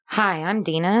Hi, I'm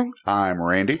Dina. I'm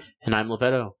Randy. And I'm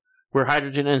Lovetto. We're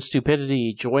Hydrogen and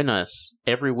Stupidity. Join us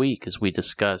every week as we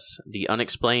discuss the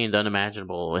unexplained,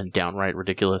 unimaginable, and downright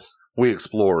ridiculous. We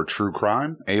explore true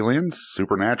crime, aliens,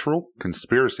 supernatural,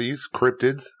 conspiracies,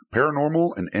 cryptids,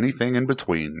 paranormal, and anything in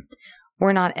between.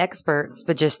 We're not experts,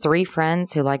 but just three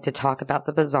friends who like to talk about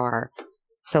the bizarre.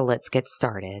 So let's get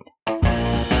started.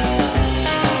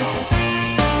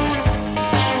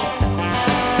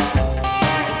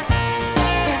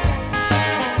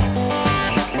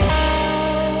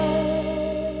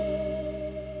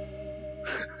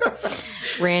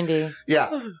 Randy.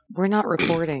 Yeah. We're not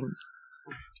recording.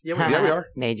 We are.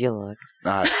 Made you look.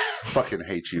 I fucking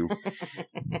hate you.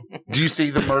 Do you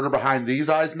see the murder behind these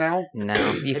eyes now? No,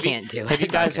 you can't do it. Have you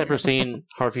guys ever seen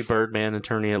Harvey Birdman,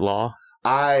 Attorney at Law?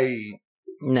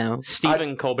 No.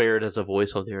 Stephen Colbert has a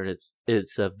voice on there, and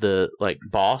it's of the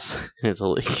boss. And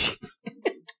it's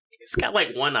he's got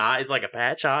one eye, it's like a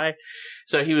patch eye.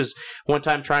 So he was one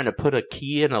time trying to put a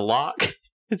key in a lock.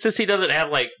 And since he doesn't have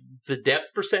the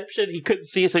depth perception, he couldn't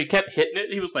see it, so he kept hitting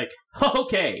it. He was like,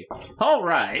 "Okay, all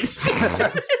right." He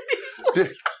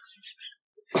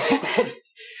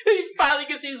finally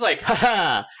gets. He's like,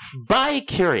 "Haha,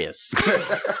 bi-curious."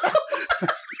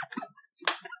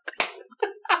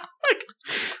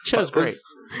 Show's great.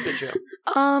 Good show.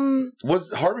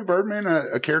 Was Harvey Birdman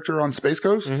a character on Space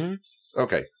Ghost? Mm-hmm.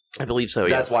 Okay, I believe so.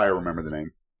 Yeah, that's why I remember the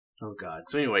name. Oh, God.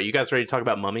 So anyway, you guys ready to talk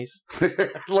about mummies?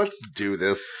 Let's do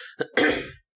this.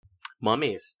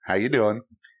 Mummies. How you doing,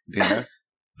 Dina?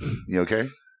 You okay?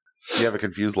 You have a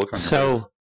confused look on your face.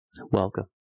 Welcome.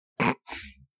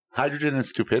 Hydrogen and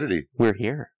Stupidity. We're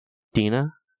here.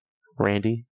 Dina,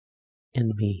 Randy,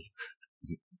 and me.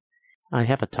 I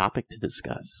have a topic to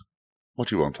discuss.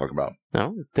 What you want to talk about?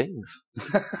 No, things.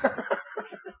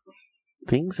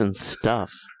 Things and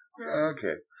stuff.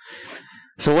 Okay.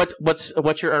 So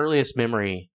what's your earliest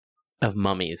memory of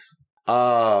mummies?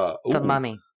 The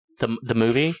Mummy. The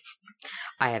movie?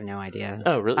 I have no idea.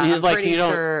 Oh, really? I'm pretty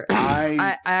sure.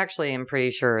 I actually am pretty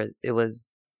sure it was,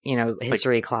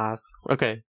 history class.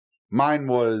 Okay. Mine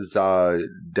was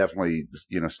definitely,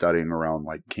 studying around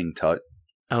King Tut.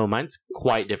 Oh, mine's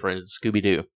quite different. It's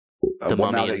Scooby-Doo.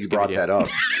 Now that you brought that up.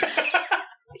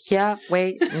 Yeah,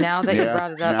 wait. Now that you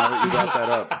brought it up. Now that you brought that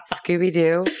up.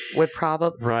 Scooby-Doo would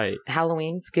probably... Right.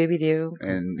 Halloween, Scooby-Doo.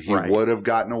 And he would have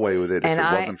gotten away with it if it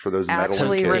wasn't for those metal kids. I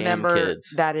actually remember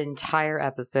kids. That entire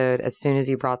episode as soon as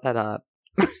you brought that up.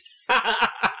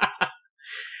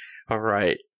 All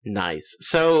right. Nice.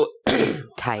 So...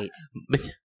 Tight.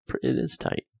 It is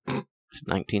tight. It's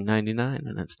 1999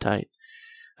 and it's tight.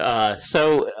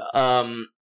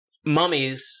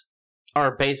 Mummies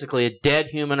are basically a dead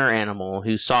human or animal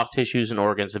whose soft tissues and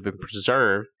organs have been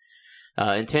preserved,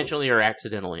 intentionally or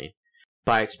accidentally,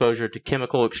 by exposure to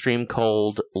chemical extreme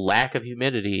cold, lack of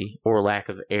humidity, or lack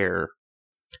of air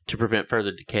to prevent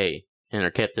further decay, and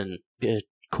are kept in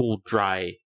cool,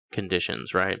 dry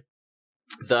conditions, right?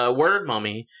 The word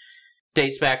mummy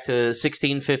dates back to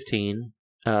 1615,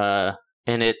 and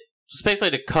it's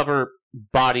basically to cover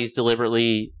bodies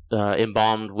deliberately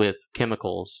embalmed with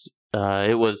chemicals.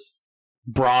 It was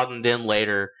broadened in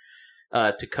later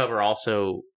to cover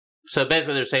also. So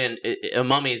basically they're saying a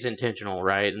mummy is intentional,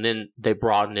 right? And then they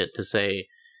broadened it to say,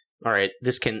 all right,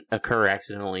 this can occur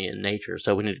accidentally in nature,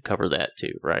 so we need to cover that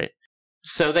too, right?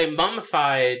 So they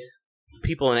mummified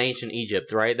people in ancient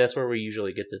Egypt, right? That's where we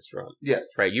usually get this from. Yes.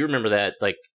 Right, you remember that,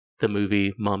 the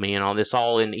movie Mummy and all this,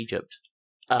 all in Egypt.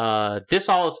 This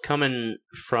all is coming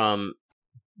from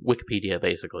Wikipedia,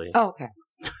 basically. Oh, okay.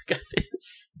 Got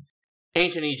this.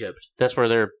 Ancient Egypt, that's where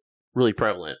they're really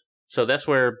prevalent. So that's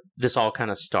where this all kind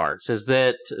of starts, is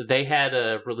that they had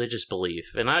a religious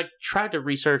belief. And I tried to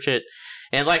research it,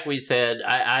 and like we said,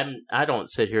 I don't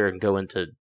sit here and go into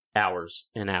hours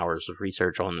and hours of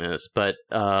research on this, but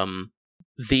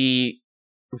the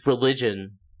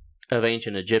religion of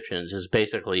ancient Egyptians is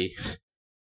basically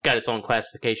got its own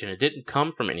classification. It didn't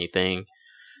come from anything.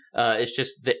 It's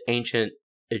just the ancient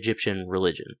Egyptian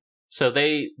religion. So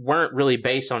they weren't really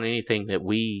based on anything that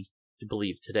we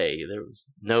believe today. There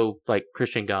was no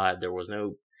Christian God. There was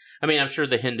no. I mean, I'm sure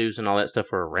the Hindus and all that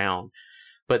stuff were around,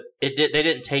 but they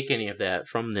didn't take any of that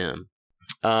from them.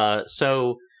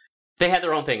 So they had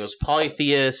their own thing. It was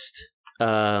polytheist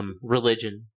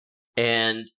religion,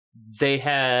 and they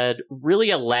had really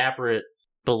elaborate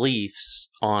beliefs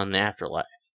on the afterlife.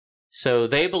 So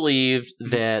they believed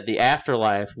that the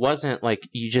afterlife wasn't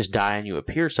you just die and you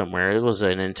appear somewhere. It was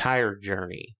an entire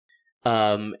journey.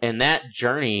 And that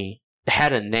journey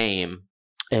had a name.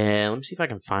 And let me see if I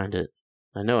can find it.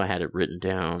 I know I had it written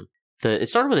down. It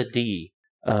started with a D.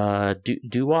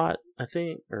 Duat, I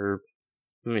think, or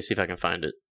Let me see if I can find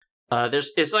it.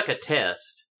 It's like a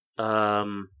test. What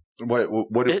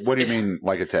do you mean,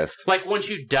 like a test? Like once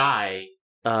you die,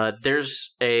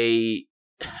 there's a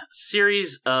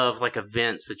series of like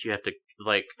events that you have to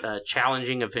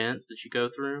challenging events that you go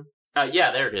through.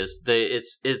 Yeah, there it is.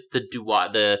 It's the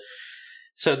Duat.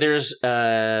 So there's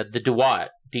the Duat,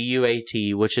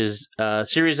 DUAT, which is a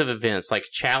series of events like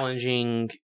challenging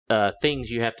things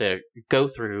you have to go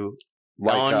through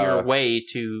on your way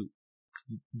to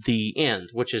the end,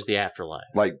 which is the afterlife.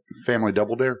 Like Family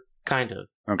Double Dare? Kind of.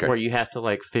 Okay. Where you have to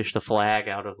like fish the flag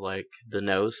out of like the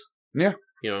nose. Yeah.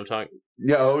 You know what I'm talking?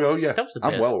 Yeah. Oh yeah. That was the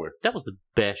best. I'm well aware. That was the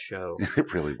best show.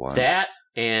 It really was. That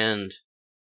and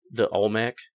the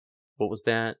Olmec. What was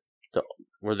that?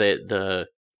 I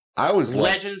always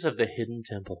Legends of the Hidden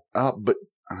Temple. But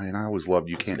I always loved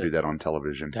you can't do that on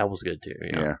television. That was good too.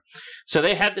 Yeah. So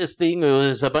they had this thing. It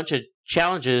was a bunch of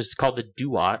challenges called the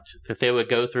Duat that they would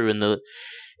go through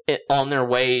on their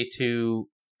way to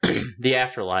the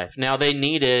afterlife. Now they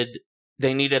needed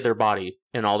their body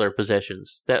and all their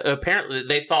possessions. That apparently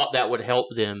they thought that would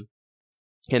help them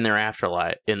in their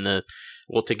afterlife. To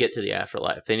get to the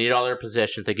afterlife, they need all their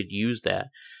possessions. They could use that.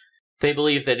 They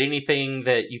believed that anything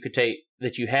that you could take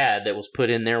that you had that was put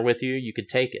in there with you, you could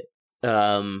take it.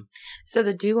 So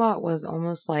the Duat was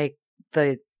almost like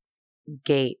the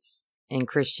gates in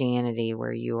Christianity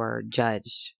where you are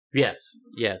judged. Yes.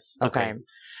 Okay.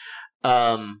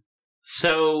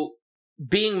 So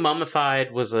being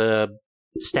mummified was a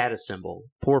status symbol.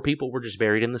 Poor people were just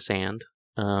buried in the sand.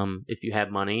 If you had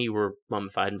money, you were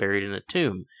mummified and buried in a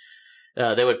tomb.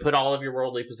 They would put all of your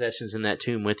worldly possessions in that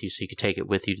tomb with you so you could take it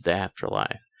with you to the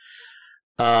afterlife.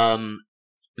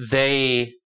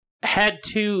 They had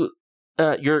to,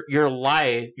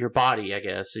 your body, I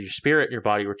guess, your spirit and your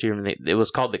body were two. It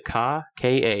was called the Ka,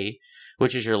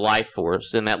 which is your life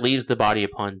force, and that leaves the body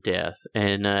upon death.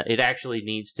 And it actually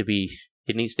needs to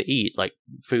eat, like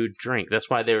food, drink. That's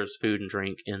why there's food and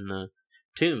drink in the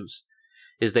tombs,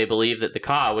 is they believe that the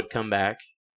Ka would come back.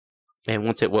 And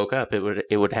once it woke up,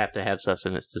 it would have to have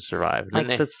sustenance to survive.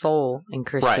 Like the soul in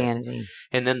Christianity. Right.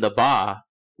 And then the Ba,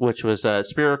 which was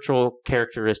spiritual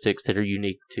characteristics that are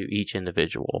unique to each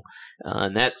individual.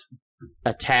 And that's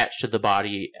attached to the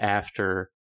body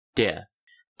after death.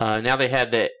 Now they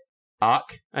had the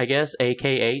Ak, I guess,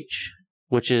 AKH,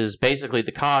 which is basically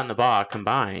the Ka and the Ba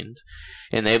combined.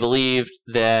 And they believed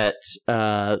that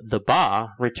the Ba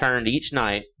returned each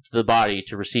night to the body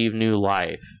to receive new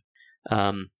life.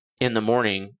 In the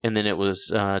morning, and then it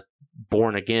was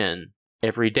born again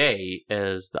every day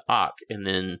as the Ak, and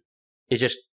then it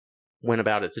just went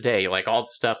about its day. Like all the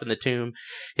stuff in the tomb,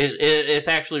 it's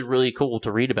actually really cool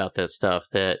to read about that stuff,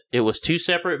 that it was two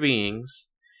separate beings,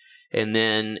 and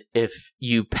then if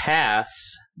you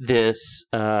pass this,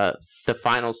 the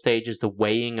final stage is the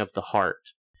weighing of the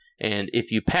heart, and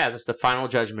if you pass, it's the final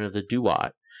judgment of the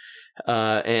Duat.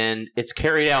 And it's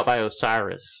carried out by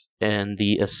Osiris and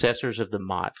the assessors of the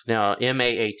Maat. Now,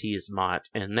 Maat is Maat,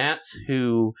 and that's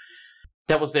who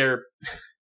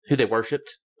they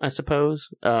worshipped, I suppose.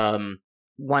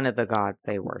 One of the gods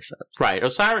they worshipped. Right.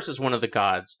 Osiris is one of the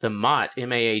gods. The Maat,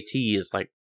 Maat, is like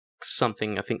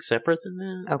something, I think, separate than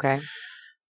that. Okay.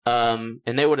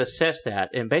 And they would assess that,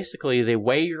 and basically they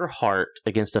weigh your heart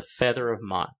against a feather of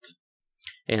Maat.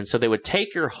 And so they would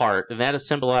take your heart, and that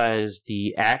symbolized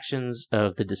the actions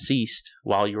of the deceased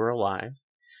while you were alive.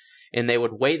 And they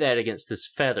would weigh that against this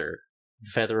feather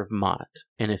of Maat.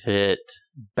 And if it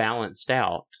balanced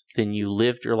out, then you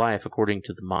lived your life according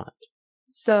to the Maat.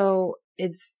 So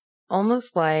it's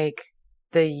almost like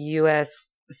the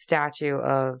U.S. statue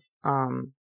of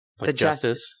the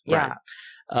justice. Yeah.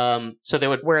 Right. So they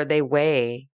would, where they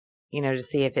weigh, to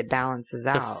see if it balances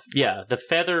out. The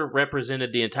feather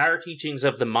represented the entire teachings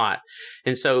of the Maat.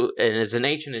 And so, and as an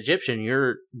ancient Egyptian,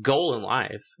 your goal in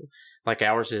life, like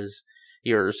ours is,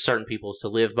 certain people's to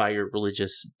live by your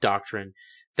religious doctrine.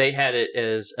 They had it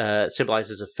as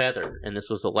symbolized as a feather, and this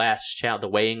was the last challenge, the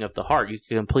weighing of the heart. You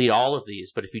could complete all of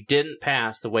these, but if you didn't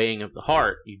pass the weighing of the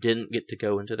heart, you didn't get to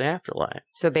go into the afterlife.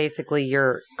 So basically,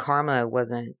 your karma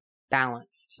wasn't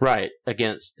balanced. Right,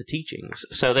 against the teachings.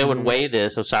 So they would weigh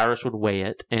this, Osiris would weigh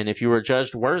it, and if you were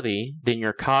judged worthy, then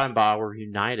your Ka and Ba were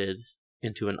united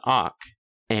into an Ak,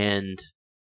 and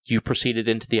you proceeded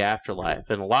into the afterlife.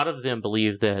 And a lot of them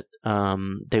believe that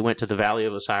they went to the Valley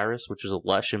of Osiris, which is a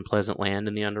lush and pleasant land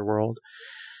in the underworld.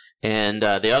 And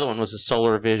the other one was a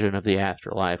solar vision of the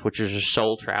afterlife, which is your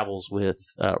soul travels with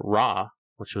Ra,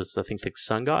 which was, I think, the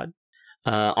sun god,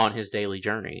 on his daily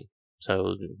journey.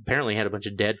 So apparently he had a bunch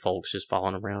of dead folks just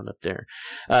following around up there.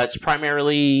 It's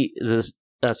primarily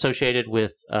associated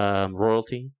with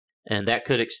royalty. and that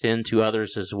could extend to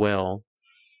others as well.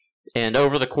 And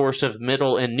over the course of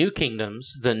Middle and New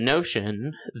Kingdoms, the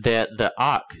notion that the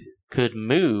Akh could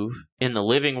move in the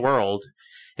living world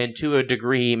and to a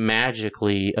degree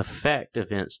magically affect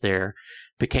events there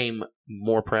became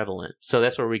more prevalent. So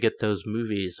that's where we get those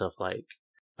movies of like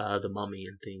The Mummy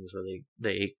and things where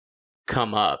they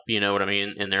come up, you know what I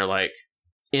mean? And they're like,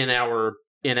 in our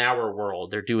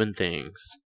world, they're doing things.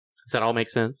 Does that all make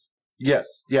sense?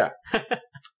 Yes. Yeah.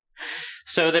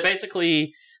 So they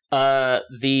basically,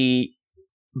 the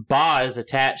Ba is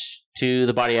attached to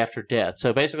the body after death.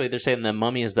 So basically they're saying the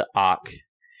mummy is the Akh.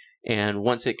 And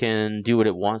once it can do what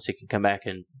it wants, it can come back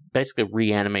and basically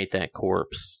reanimate that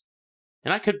corpse.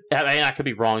 And I could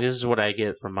be wrong. This is what I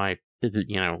get from my,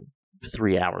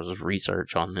 3 hours of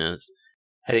research on this.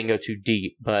 I didn't go too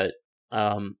deep, but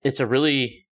it's a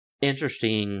really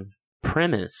interesting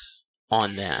premise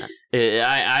on that.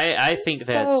 I think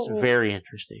that's very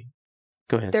interesting.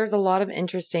 Go ahead. There's a lot of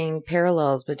interesting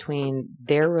parallels between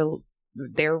their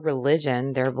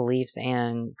religion, their beliefs,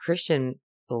 and Christian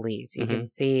beliefs. You can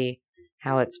see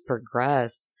how it's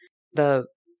progressed. The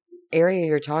area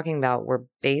you're talking about where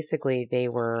basically they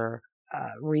were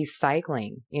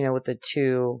recycling, with the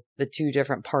two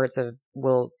different parts of,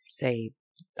 we'll say,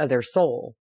 of their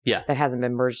soul. Yeah. That hasn't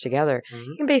been merged together.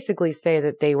 You can basically say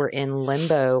that they were in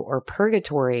limbo or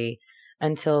purgatory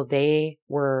until they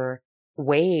were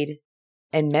weighed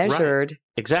and measured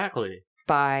exactly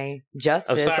by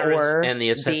justice Osiris and the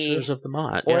assessors of the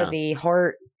Ma'at, or the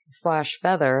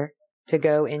heart/feather to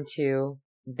go into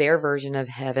their version of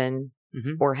heaven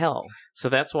or hell. So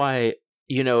that's why,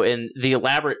 in the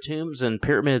elaborate tombs and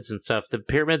pyramids and stuff, the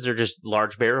pyramids are just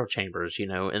large burial chambers,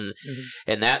 and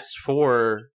that's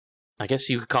for, I guess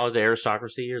you could call it the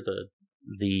aristocracy or the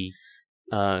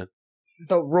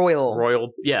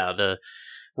royal, the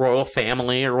royal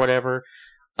family or whatever.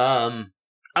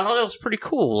 I thought that was pretty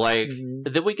cool. Like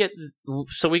that we get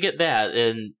that,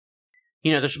 and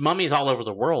there's mummies all over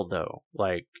the world though,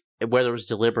 like whether it was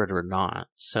deliberate or not.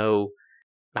 So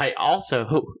I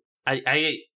also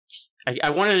I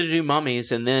wanted to do mummies,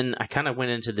 and then I kind of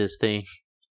went into this thing,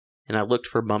 and I looked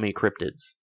for mummy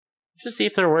cryptids just to see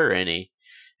if there were any.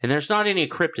 And there's not any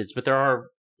cryptids, but there are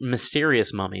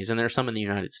mysterious mummies, and there's some in the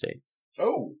United States.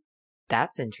 Oh.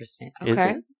 That's interesting.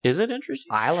 Okay. Is it interesting?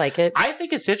 I like it. I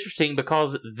think it's interesting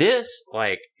because this,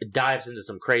 dives into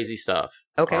some crazy stuff.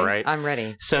 Okay. All right? I'm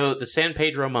ready. So, the San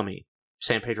Pedro mummy.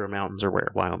 San Pedro Mountains are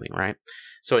where? Wyoming, right?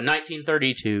 So, in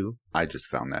 1932... I just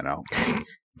found that out.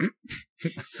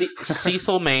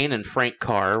 Cecil Maine and Frank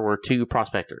Carr were two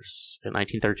prospectors in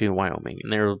 1932 in Wyoming,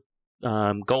 and they were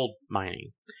gold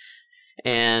mining.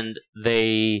 And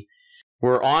they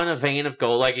were on a vein of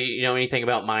gold. Like, anything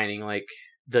about mining, like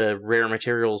the rare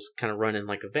materials kind of run in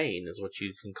like a vein is what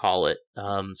you can call it.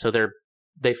 So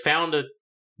they found a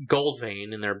gold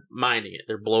vein and they're mining it.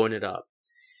 They're blowing it up.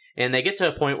 And they get to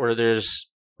a point where there's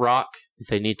rock that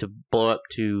they need to blow up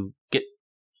to get,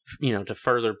 to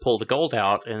further pull the gold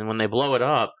out. And when they blow it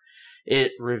up,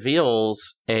 it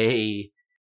reveals a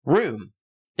room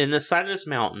in the side of this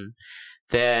mountain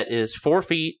that is 4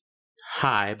 feet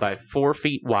high by 4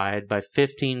 feet wide by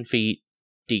 15 feet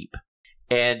deep.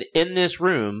 And in this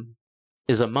room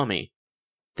is a mummy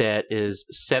that is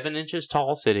 7 inches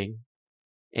tall sitting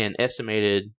and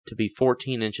estimated to be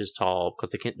 14 inches tall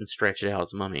because they can't stretch it out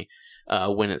as a mummy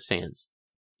when it stands.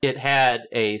 It had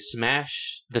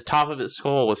the top of its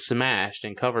skull was smashed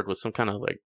and covered with some kind of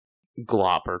like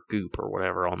glop or goop or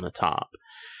whatever on the top.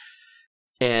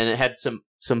 And it had some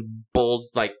bulge,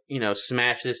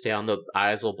 smash this down, the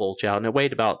eyes will bulge out, and it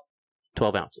weighed about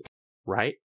 12 ounces,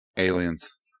 right? Aliens.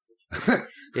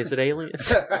 Is it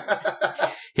aliens?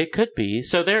 It could be.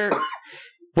 So the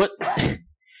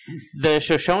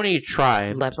Shoshone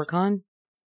tribe. Leprechaun?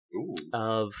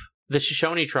 Of the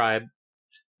Shoshone tribe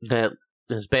that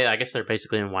is, I guess they're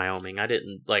basically in Wyoming. I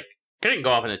didn't go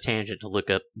off on a tangent to look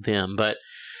up them, but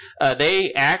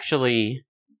they actually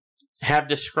have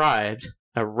described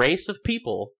a race of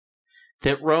people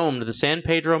that roamed the San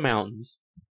Pedro Mountains,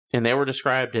 and they were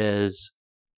described as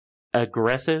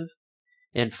aggressive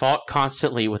and fought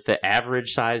constantly with the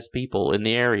average-sized people in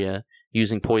the area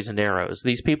using poisoned arrows.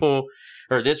 These people,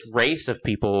 or this race of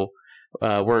people,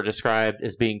 were described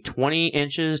as being 20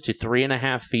 inches to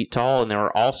 3.5 feet tall, and they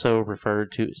were also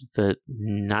referred to as the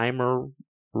Nimeriger,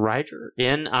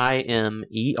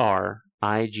 Nimeriger.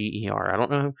 I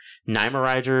don't know,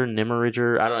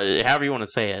 Nimeriger, however you want to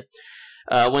say it.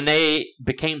 When they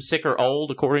became sick or old,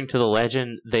 according to the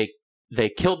legend, they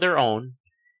killed their own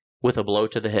with a blow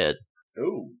to the head.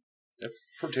 Ooh,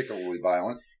 that's particularly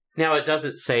violent. Now, it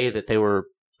doesn't say that they were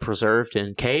preserved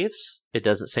in caves. It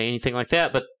doesn't say anything like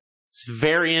that, but it's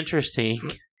very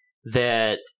interesting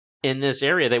that in this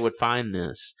area they would find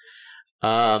this.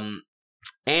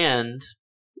 And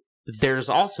there's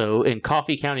also, in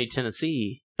Coffee County,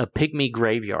 Tennessee, a pygmy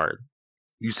graveyard.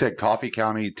 You said Coffee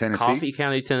County, Tennessee? Coffee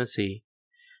County, Tennessee.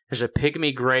 There's a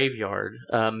pygmy graveyard.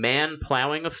 A man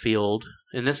plowing a field,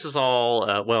 and this is all,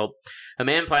 a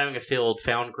man plowing a field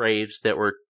found graves that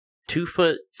were 2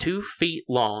 feet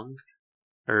long,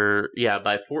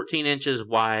 by 14 inches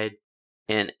wide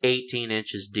and 18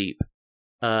 inches deep.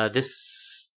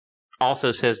 This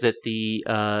also says that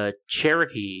the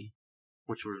Cherokee,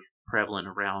 which were prevalent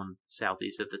around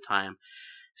Southeast at the time,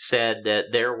 said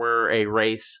that there were a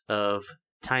race of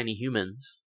tiny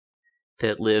humans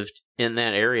that lived in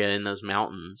that area, in those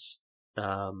mountains,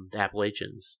 the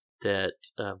Appalachians, that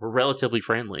were relatively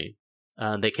friendly.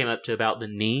 They came up to about the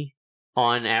knee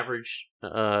on average.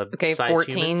 14,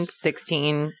 humans.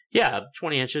 16. Yeah,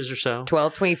 20 inches or so.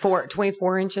 12,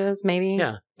 24 inches, maybe?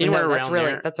 Yeah, anywhere that's around really,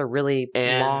 there. That's a really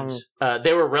And, long...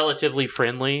 they were relatively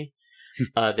friendly.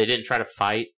 They didn't try to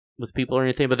fight with people or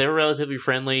anything, but they were relatively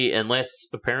friendly unless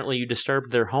apparently you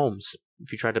disturbed their homes.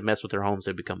 If you tried to mess with their homes,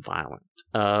 they'd become violent.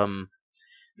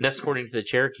 That's according to the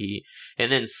Cherokee.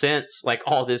 And then since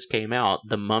all this came out,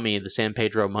 the mummy, the San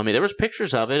Pedro mummy, there was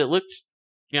pictures of it. It looked,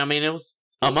 it was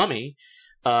a mummy,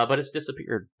 but it's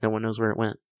disappeared. No one knows where it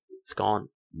went. It's gone.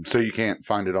 So you can't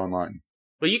find it online?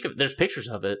 Well, there's pictures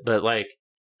of it, but wait,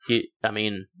 were you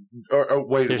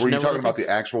talking about the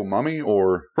actual mummy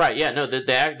or? Right, yeah, no,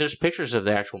 there's pictures of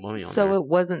the actual mummy on so there. It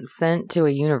wasn't sent to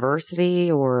a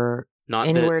university or not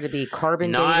anywhere to be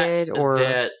carbon dated or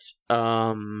that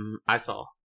I saw.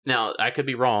 Now, I could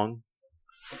be wrong,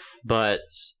 but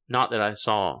not that I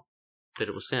saw that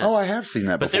it was sent. Oh, I have seen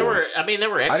that but before. There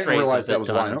were X-rays I didn't realize that was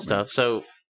done and open. stuff. So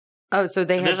so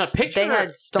they had there's a picture. They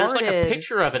had started. There's a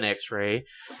picture of an X-ray,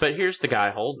 but here's the guy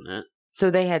holding it.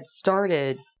 So they had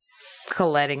started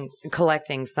collecting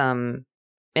some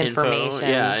information.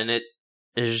 And it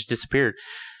just disappeared.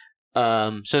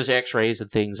 So there's X-rays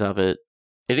and things of it.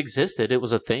 It existed. It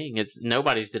was a thing.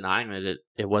 Nobody's denying that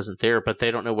it wasn't there, but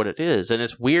they don't know what it is. And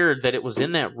it's weird that it was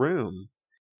in that room,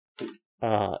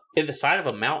 in the side of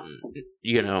a mountain.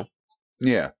 Yeah.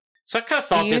 So I kind of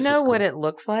thought. Do you know what it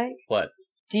looks like? What?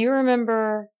 Do you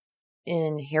remember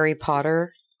in Harry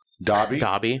Potter?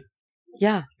 Dobby.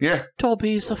 Yeah. Yeah.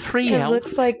 Dobby is a free It elf.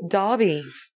 looks like Dobby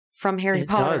from Harry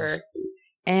Potter. Does.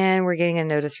 And we're getting a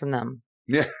notice from them.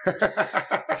 Yeah.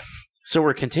 So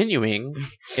we're continuing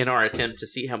in our attempt to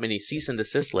see how many cease and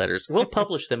desist letters. We'll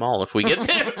publish them all if we get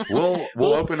them.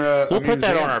 We'll open a put museum,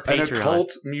 that on our Patreon. an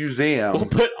occult museum. We'll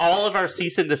put all of our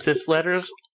cease and desist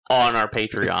letters on our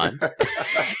Patreon.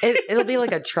 It'll be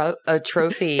like a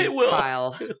trophy It will.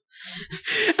 file.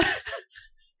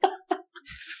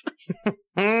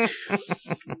 J.K.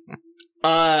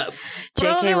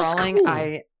 Rowling, cool.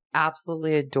 I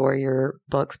absolutely adore your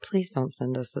books. Please don't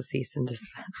send us a cease and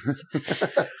desist.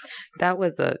 That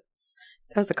was a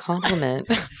compliment.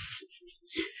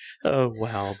 Oh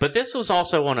wow! But this was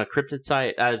also on a cryptid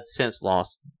site. I've since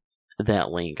lost that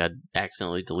link. I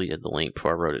accidentally deleted the link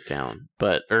before I wrote it down,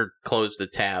 or closed the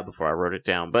tab before I wrote it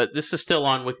down. But this is still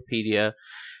on Wikipedia.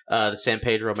 The San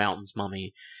Pedro Mountains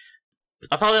mummy.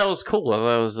 I thought that was cool. I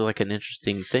thought that was like an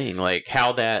interesting thing, like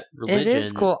how that religion. It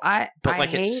is cool. I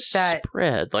hate that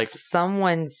spread. Like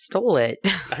someone stole it.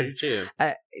 I do too.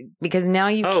 Because now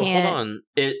you can't. Hold on.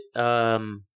 It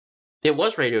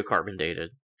was radiocarbon dated.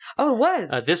 Oh, it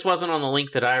was. This wasn't on the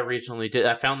link that I originally did.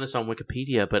 I found this on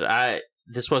Wikipedia, but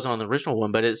this wasn't on the original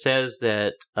one. But it says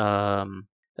that a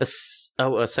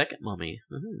second mummy.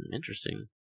 Interesting.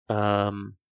 So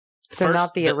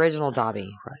not the original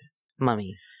Dobby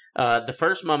mummy. The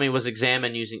first mummy was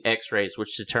examined using X-rays,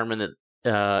 which determined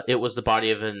that it was the body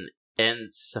of an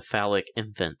encephalic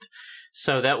infant.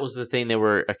 So that was the thing they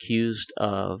were accused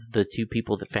of. The two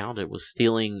people that found it was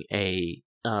stealing a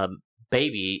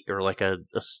baby, or like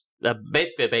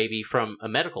basically a baby from a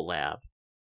medical lab,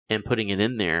 and putting it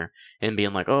in there and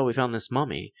being like, "Oh, we found this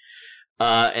mummy."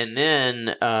 And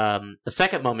then the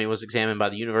second mummy was examined by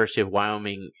the University of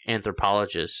Wyoming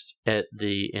anthropologist at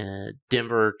the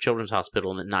Denver Children's Hospital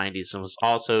in the 90s, and was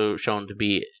also shown to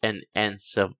be an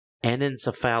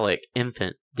encephalic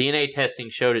infant. DNA testing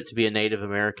showed it to be a Native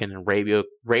American, and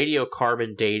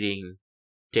radiocarbon dating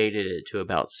dated it to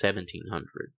about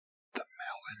 1700. The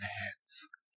melon heads.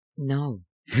 No.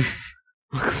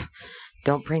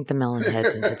 Don't bring the melon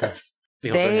heads into this.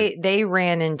 They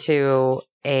ran into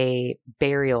a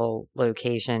burial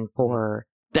location for...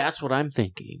 That's what I'm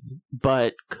thinking.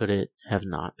 But could it have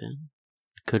not been?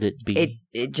 Could it be?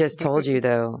 It just told you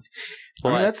though.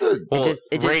 Well, I mean, that's a well, it just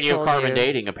radiocarbon told you.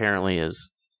 dating apparently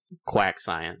is quack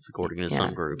science, according to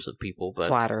some groups of people. But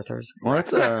Flat earthers. well,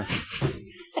 that's a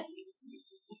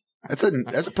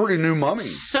pretty new mummy.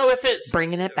 so if it's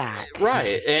Bringing it back.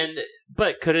 right,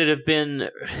 but could it have been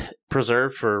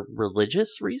preserved for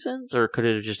religious reasons, or could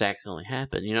it have just accidentally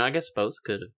happened? I guess both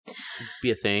could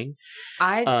be a thing.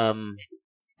 I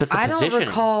But the I don't position,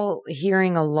 recall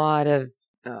hearing a lot of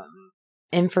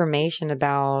information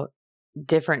about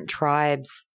different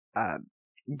tribes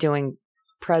doing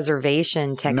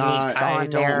preservation techniques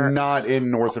Not in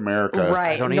North America.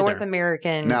 Right, don't North either.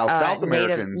 American. Now, South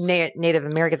Americans. Native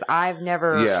Americans. I've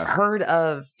never heard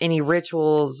of any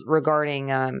rituals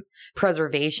regarding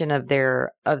preservation of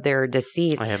their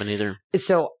deceased. I haven't either.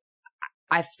 So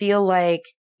I feel like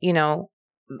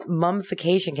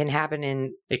mummification can happen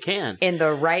in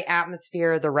the right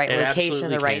atmosphere, the right location,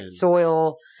 the right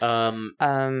soil.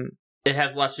 It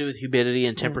has a lot to do with humidity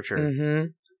and temperature. Mm-hmm.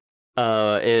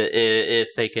 If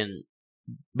they can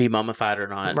be mummified or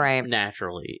not, right,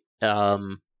 naturally.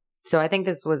 So I think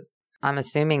I'm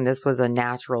assuming this was a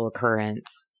natural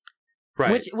occurrence,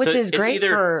 right? Which So is great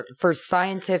either, for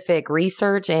scientific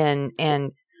research and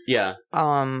yeah,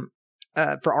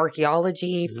 for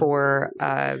archaeology, mm-hmm. for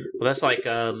well, that's like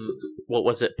what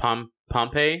was it,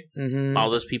 Pompeii? Mm-hmm. All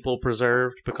those people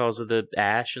preserved because of the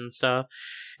ash and stuff,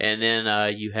 and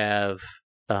then you have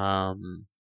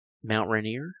Mount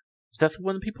Rainier. Is that the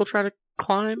one that people try to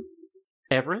climb?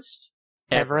 Everest,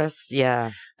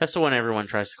 yeah, that's the one everyone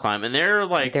tries to climb, and there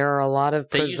are a lot of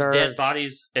preserved. They use dead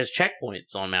bodies as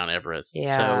checkpoints on Mount Everest.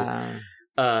 Yeah,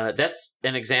 so that's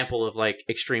an example of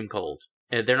extreme cold.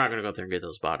 And they're not going to go up there and get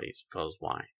those bodies because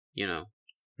why?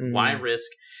 Mm-hmm. Why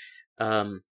risk?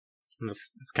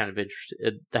 It's kind of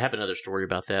interesting. I have another story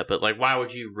about that, but why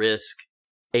would you risk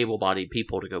able-bodied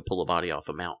people to go pull a body off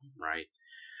a mountain, right?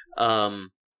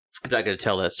 I'm not going to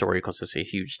tell that story because it's a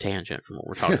huge tangent from what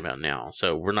we're talking about now.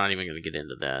 So we're not even going to get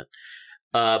into that.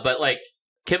 But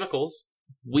chemicals,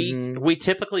 we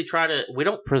typically we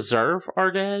don't preserve our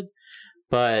dead,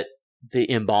 but the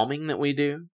embalming that we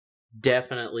do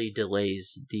definitely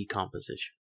delays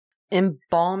decomposition.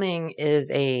 Embalming is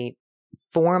a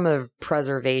form of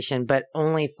preservation, but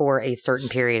only for a certain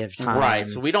period of time. Right.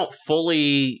 So we don't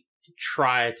fully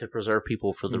try to preserve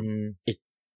people for the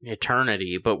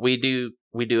eternity, but we do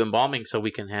embalming so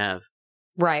we can have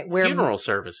funeral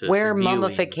services. Where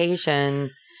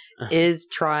mummification is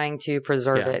trying to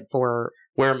preserve it for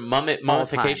where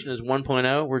mummification is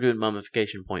 1.0, we're doing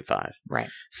mummification 0.5. Right.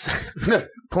 So,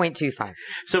 0.25.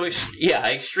 So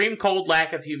extreme cold,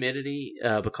 lack of humidity,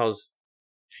 because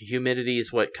humidity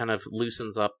is what kind of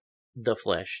loosens up the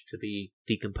flesh to be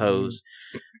decomposed,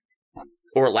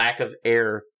 or lack of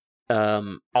air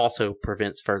also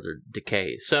prevents further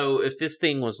decay. So if this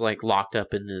thing was locked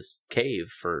up in this cave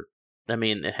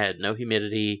it had no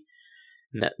humidity.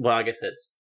 I guess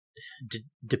that's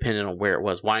depending on where it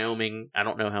was. Wyoming, I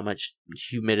don't know how much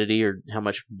humidity or how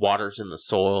much water's in the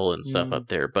soil and stuff up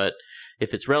there, but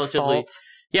if it's relatively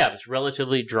if it's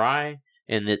relatively dry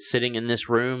and it's sitting in this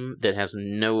room that has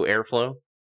no airflow,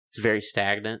 it's very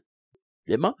stagnant,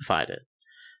 it mummified it.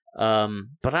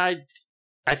 But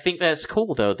I think that's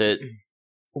cool though that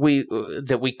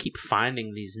we keep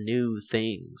finding these new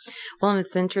things. Well, and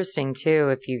it's interesting too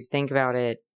if you think about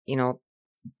it,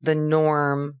 the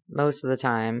norm most of the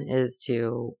time is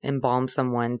to embalm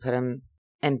someone, put them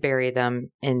and bury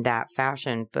them in that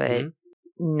fashion. But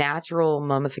natural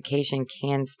mummification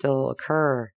can still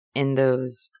occur in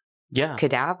those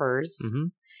cadavers. Mm-hmm.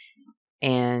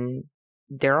 And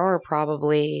there are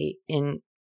probably in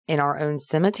our own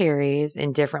cemeteries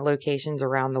in different locations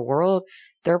around the world,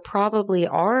 there probably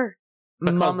are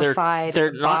mummified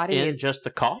they're not bodies. In just the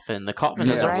coffin. The coffin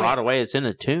doesn't rot away. It's in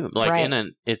a tomb,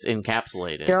 it's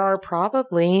encapsulated. There are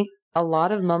probably a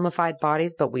lot of mummified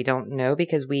bodies, but we don't know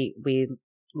because we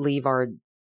leave our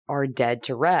dead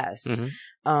to rest.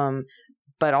 Mm-hmm.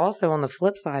 But also on the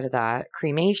flip side of that,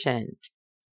 cremation.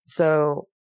 So,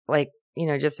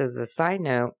 just as a side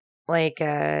note,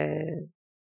 a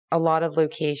lot of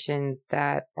locations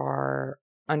that are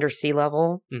under sea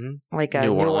level, like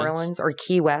New Orleans or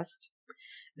Key West.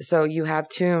 So you have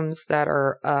tombs that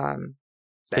are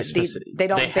they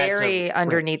don't bury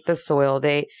underneath the soil.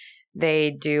 They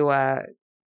do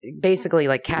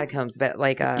basically catacombs, but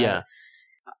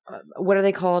what are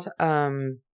they called?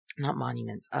 Not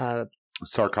monuments.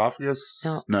 Sarcophagus?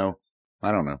 No,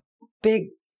 I don't know. Big.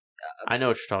 I know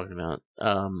what you're talking about.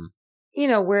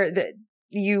 Where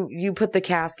you put the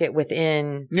casket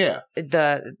within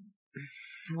the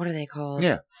what are they called?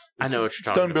 Yeah. I know what you're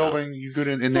talking Stone about. building, you go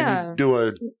in and then you do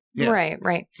a... Yeah.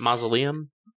 Right. Mausoleum?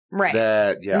 Right.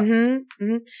 Yeah.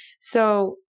 Mm-hmm.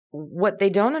 So what they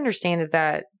don't understand is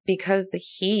that because the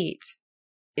heat,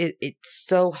 it's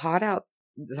so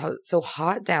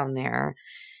hot down there,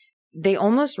 they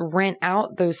almost rent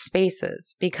out those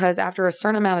spaces because after a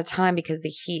certain amount of time, because the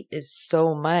heat is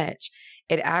so much,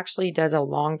 it actually does a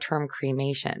long-term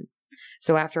cremation.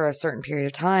 So after a certain period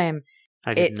of time,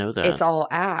 I didn't know that. It's all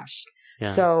ash. Yeah.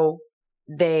 So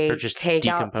they just take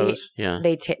out it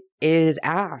is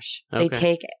ash. Okay. They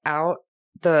take out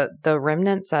the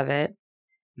remnants of it,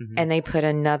 Mhm. and they put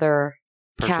another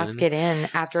Person casket in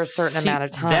after a certain amount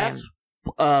of time. That's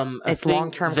It's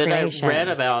long-term that cremation. I read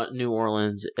about New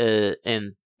Orleans,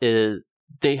 and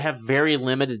they have very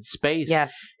limited space.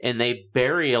 Yes, And they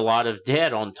bury a lot of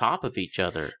dead on top of each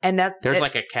other. and There's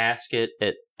like a casket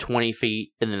at 20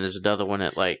 feet, and then there's another one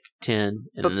at like 10,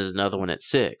 and then there's another one at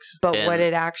 6. But and what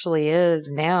it actually is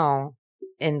now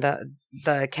in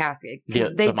the casket,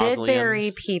 because they the did bury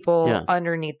mausoleums. people Yeah.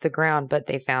 underneath the ground, but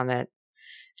they found that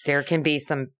there can be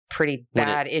some pretty When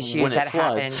bad it- issues when it that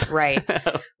floods. happen. Right.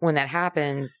 When that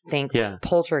happens, think Yeah.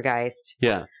 poltergeist.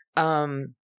 Yeah,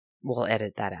 We'll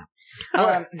edit that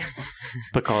out.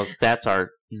 because that's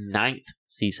our 9th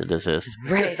cease and desist.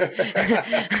 Right.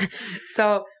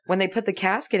 So when they put the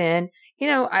casket in,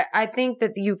 I think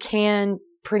that you can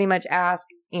pretty much ask,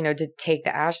 to take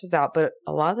the ashes out. But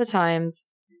a lot of the times,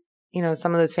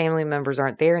 some of those family members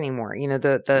aren't there anymore,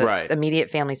 the Right. immediate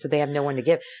family. So they have no one to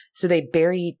give. So they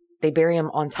bury them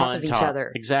on top of each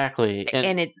other. Exactly.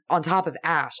 And it's on top of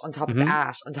ash, on top of Mhm.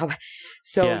 ash, on top of.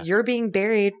 So Yeah. you're being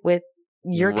buried with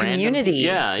your Random- community.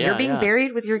 yeah, You're being yeah.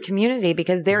 buried with your community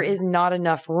because there is not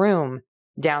enough room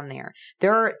down there.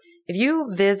 If you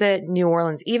visit New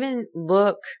Orleans, even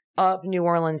look up New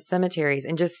Orleans cemeteries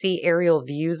and just see aerial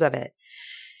views of it,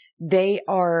 they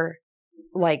are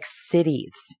like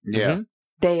cities. Yeah. Mhm.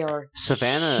 They are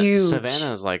Savannah huge.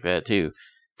 is like that too.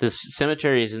 The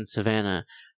cemeteries in Savannah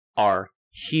are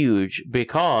huge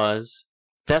because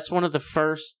that's one of the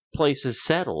first places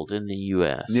settled in the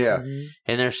U.S. Yeah. Mhm.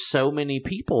 And there's so many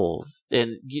people.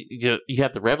 And you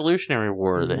have the Revolutionary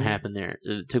War that Mhm. happened there.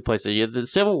 It took place there. You have the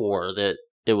Civil War that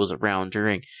it was around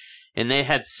during. And they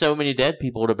had so many dead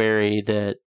people to bury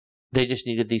that they just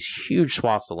needed these huge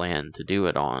swaths of land to do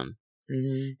it on.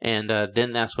 Mhm. And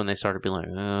then that's when they started being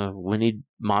like, we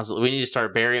need to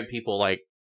start burying people. Like,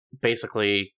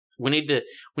 basically, we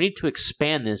need to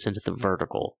expand this into the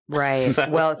vertical. Right. So-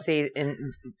 Well, see,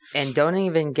 and don't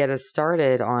even get us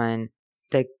started on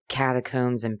the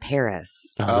catacombs in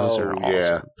Paris. Those Oh, are awesome.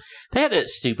 yeah. They had that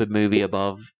stupid movie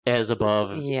Above,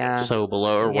 Yeah. so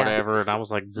below, or Yeah. whatever, and I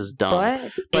was like, this is dumb.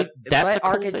 But that's a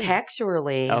cool thing.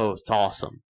 architecturally, Oh, it's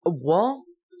awesome. well,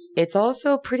 it's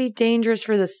also pretty dangerous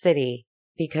for the city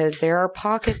because there are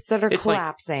pockets that are It's like-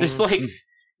 collapsing. It's like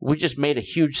we just made a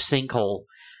huge sinkhole.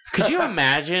 Could you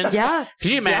imagine? yeah. Could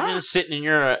you imagine Yeah. sitting in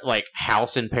your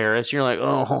house in Paris? You're like,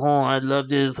 oh, I love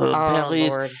this Oh, Paris,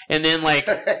 Lord. and then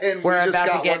And We're we just about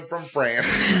to got get- one from France.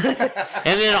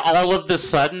 and then all of the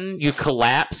sudden you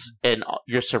collapse and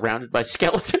you're surrounded by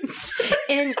skeletons.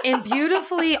 in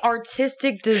beautifully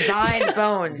artistic designed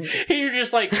bones. You're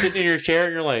just like sitting in your chair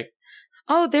and you're like,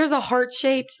 There's a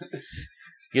heart-shaped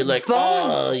bone.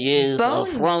 Oh yes, Bone.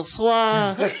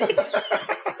 Francois.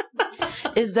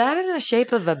 Is that in the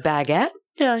shape of a baguette?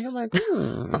 Yeah, you're like,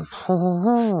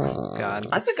 God.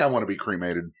 I think I want to be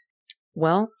cremated.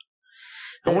 Well,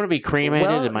 I want to be cremated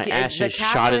Well, and my the ashes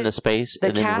shot Catholic- into space the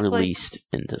and then Catholics- released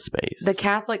into space. the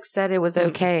Catholics said it was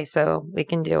okay, so we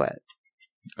can do it.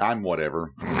 I'm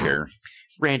whatever. I don't care.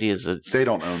 Randy is a They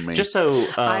don't own me. just so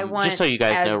I want just so you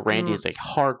guys know, as Randy m- is a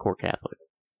hardcore Catholic.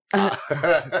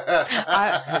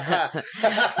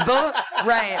 Both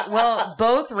right. Well,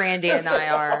 both Randy and I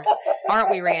are, aren't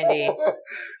we, Randy?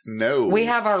 No. We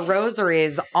have our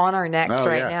rosaries on our necks Oh,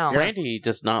 right yeah. now. Yeah. Randy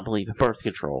does not believe in birth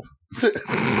control.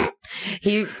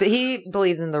 He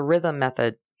believes in the rhythm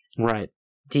method. Right.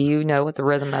 Do you know what the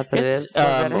rhythm method It's is?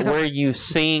 Loretta? where you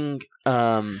sing.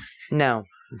 No.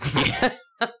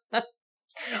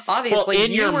 Obviously, well,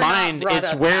 in you your were not mind, brought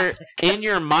it's up where Catholic. in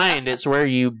your mind it's where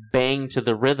you bang to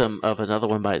the rhythm of Another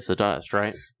One Bites the Dust,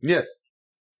 right? Yes.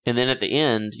 And then at the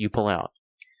end, you pull out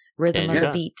Rhythm and of you're the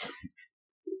done.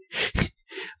 beat.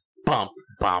 bump,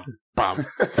 bump, bump.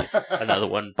 Another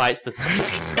one bites the.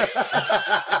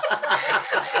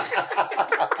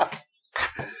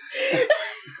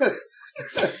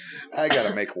 I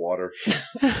gotta make water.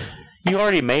 You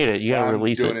already made it. You gotta I'm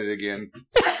release doing it. it again.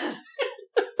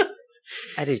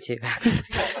 I do too.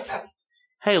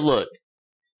 Hey, look,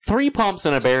 3 pumps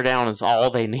and a bear down is all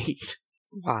they need.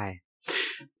 Why?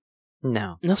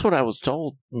 No. That's what I was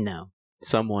told. No.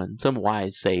 Some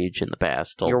wise sage in the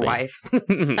past told Your me. wife?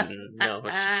 No.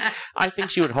 I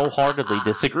think she would wholeheartedly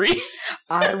disagree.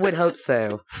 I would hope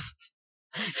so.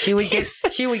 She would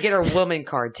get her woman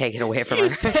card taken away from You her.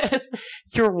 said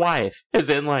your wife, as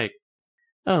in like,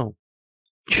 oh.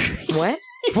 What?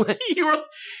 What?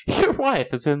 Your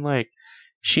wife, as in like,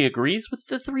 she agrees with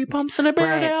the 3 pumps and a bear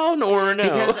Right. down, or no?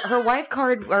 Because her wife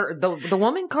card or the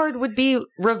woman card would be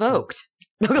revoked.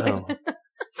 Oh.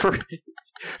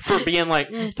 For being like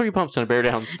 3 pumps and a bear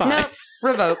down is fine. No,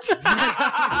 revoked.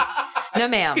 No,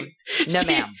 ma'am. No,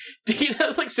 ma'am.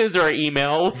 Dina like sends her an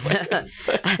email.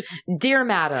 Dear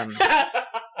madam.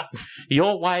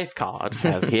 Your wife card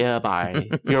has hereby,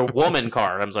 your woman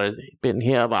card, I'm sorry, has been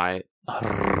hereby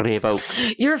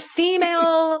revoked. Your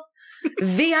female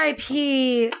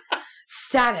VIP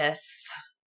status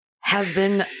has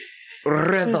been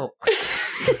revoked.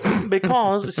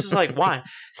 Because this is like, why?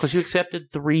 Because you accepted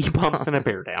 3 pumps and a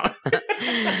bear down.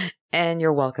 And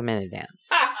you're welcome in advance.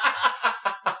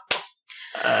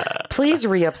 Please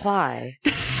reapply.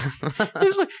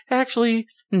 It's like, actually,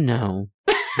 no.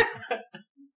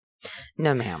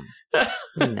 No, ma'am.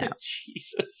 No.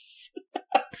 Jesus.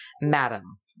 Madam.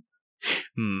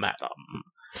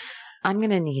 I'm going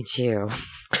to need you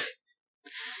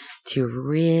to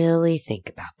really think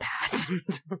about that.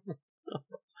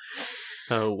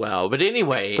 Oh, wow. But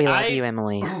anyway, We love you,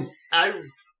 Emily. I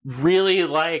really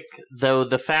like, though,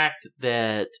 the fact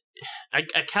that I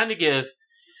kind of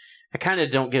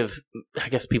don't give, I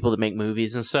guess, people that make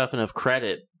movies and stuff enough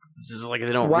credit. Just like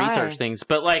they don't Why? research things.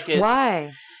 But like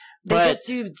Why? They but- just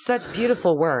do such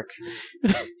beautiful work.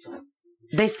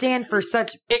 They stand for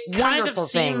such it kind wonderful of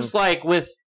seems things. like with,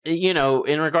 you know,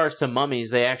 in regards to mummies,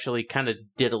 they actually kind of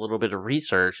did a little bit of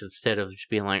research instead of just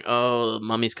being like, oh,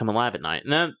 mummies come alive at night.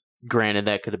 And then, granted,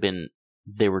 that could have been,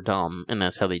 they were dumb and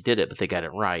that's how they did it, but they got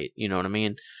it right. You know what I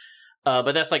mean?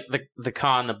 But that's like the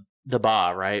Ka and the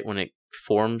Ba, right? When it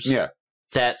forms. Yeah.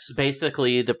 That's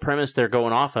basically the premise they're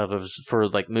going off of for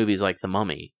like movies like The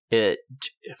Mummy. Or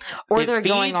it they're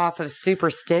going feeds- off of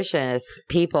superstitious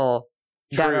people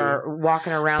that True. are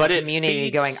walking around But the it community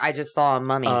feeds- going, I just saw a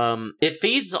mummy. It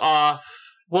feeds off.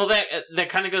 Well, that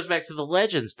kind of goes back to the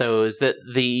legends, though, is that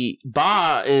the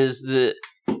Ba is the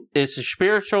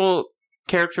spiritual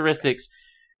characteristics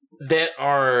that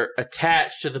are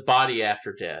attached to the body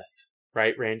after death,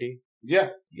 right, Randy? Yeah.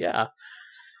 Yeah,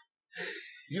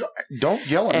 Don't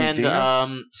yell at me, and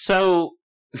Dina. so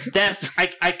that's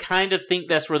I kind of think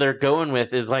that's where they're going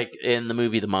with is like in the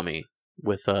movie The Mummy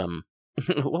with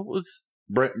what was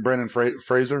Brendan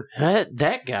Fraser.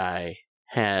 that guy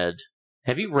had.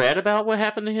 Have you read about what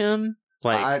happened to him?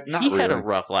 Like Not he had a really.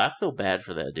 rough life. I feel bad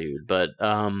for that dude, but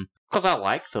because I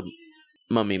like the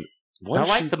Mummy. What I is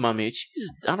like she- the Mummy.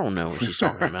 I don't know what she's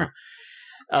talking about.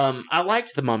 I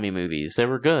liked the Mummy movies. They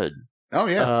were good. Oh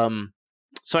yeah.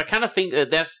 So I kind of think that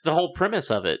that's the whole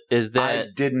premise of it. Is I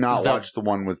that did not the- watch the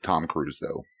one with Tom Cruise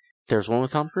though. there's one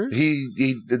with Tom Cruise?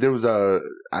 There was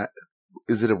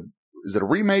is it a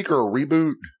remake or a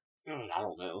reboot? I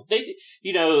don't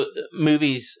know.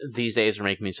 Movies these days are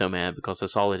making me so mad because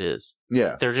that's all it is.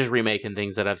 Yeah. They're just remaking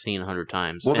things that I've seen 100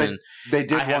 times. Well, and They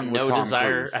did I have one no with Tom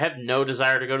desire. Cruise. I have no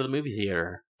desire to go to the movie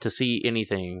theater to see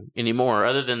anything anymore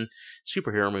other than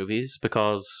superhero movies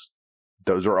because,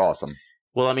 Those are awesome.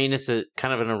 well, I mean, it's a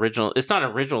kind of an original. It's not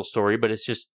an original story, but it's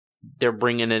just they're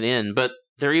bringing it in. But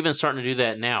they're even starting to do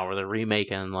that now, where they're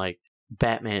remaking like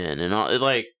Batman and all.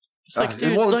 Like, it's like,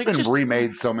 dude, Well, it's like, been just-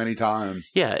 remade so many times.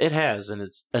 Yeah, it has, and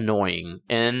it's annoying.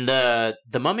 And the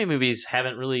Mummy movies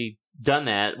haven't really done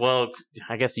that. Well,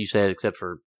 I guess you said except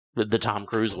for the Tom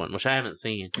Cruise one, which I haven't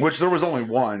seen. Which there was only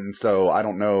one, so I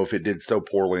don't know if it did so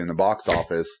poorly in the box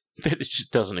office. It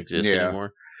just doesn't exist Yeah.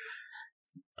 anymore.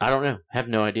 I don't know. I have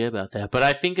no idea about that. But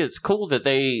I think it's cool that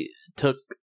they took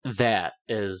that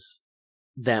as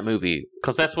that movie.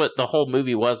 Because that's what the whole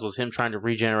movie was him trying to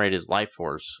regenerate his life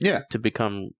force. Yeah. To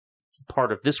become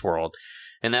part of this world.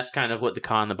 And that's kind of what the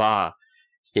Ka and the Ba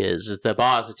is the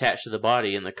Ba is attached to the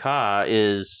body, and the Ka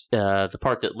is the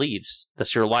part that leaves.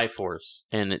 That's your life force.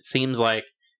 And it seems like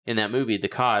in that movie, the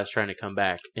Ka is trying to come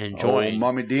back and join. Oh,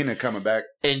 Mommy Dina coming back.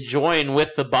 And join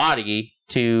with the body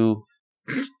to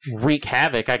wreak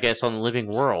havoc, I guess, on the living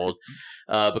world,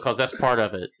 because that's part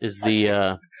of it. Is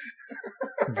the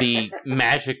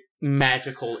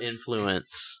magical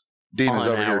influence Dina's on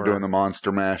over here our- doing the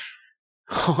monster mash.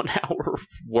 on our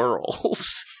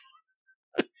worlds.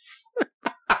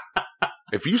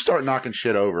 If you start knocking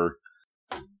shit over.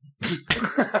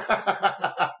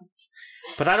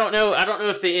 But I don't know. I don't know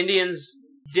if the Indians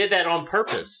did that on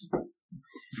purpose.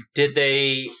 Did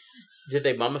they Did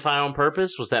they mummify on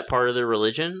purpose? Was that part of their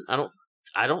religion?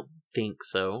 I don't think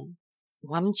so.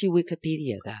 Why don't you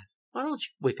Wikipedia that? Why don't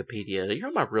you Wikipedia?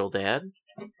 You're my real dad.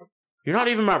 You're not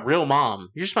even my real mom.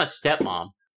 You're just my stepmom.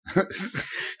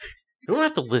 You don't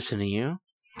have to listen to you.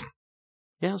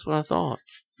 Yeah, that's what I thought.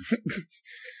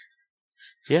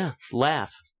 Yeah,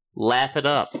 laugh. Laugh it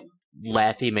up.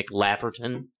 Laffy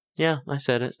McLafferton. Yeah, I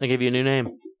said it. I gave you a new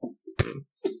name.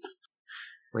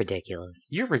 Ridiculous.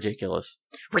 You're ridiculous.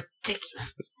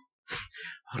 Ridiculous.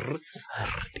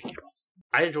 Ridiculous.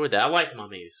 I enjoyed that. I like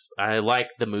mummies. I like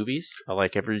the movies. I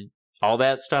like all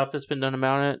that stuff that's been done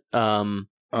about it.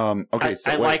 Okay,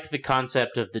 I like the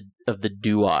concept of the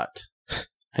duat.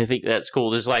 I think that's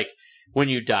cool. It's like when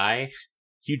you die,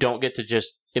 you don't get to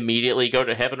just immediately go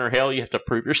to heaven or hell. You have to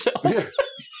prove yourself. Yeah.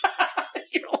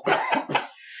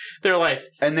 They're like,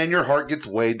 and then your heart gets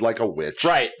weighed like a witch.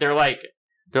 Right. They're like,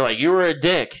 you were a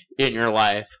dick in your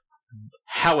life.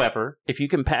 However, if you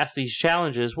can pass these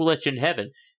challenges, we'll let you in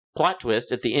heaven. Plot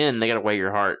twist, at the end, they got to weigh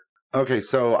your heart. Okay,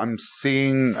 so I'm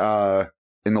seeing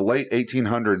in the late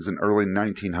 1800s and early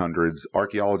 1900s,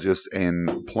 archaeologists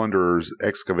and plunderers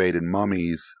excavated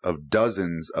mummies of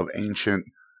dozens of ancient,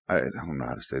 I don't know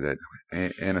how to say that,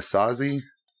 Anasazi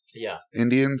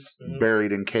Indians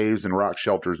buried in caves and rock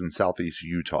shelters in southeast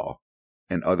Utah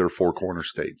and other Four Corners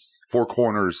states.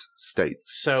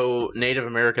 So Native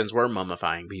Americans were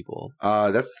mummifying people.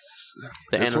 That's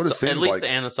what it seems at least like. the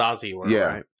Anasazi were,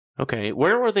 yeah. Right? Okay,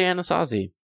 where were the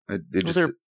Anasazi?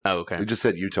 Okay. It just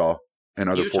said Utah and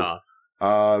other Utah.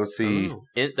 Let's see.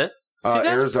 That's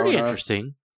Arizona. pretty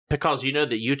interesting. Because you know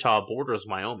that Utah borders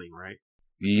Wyoming, right?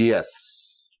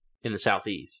 Yes. In the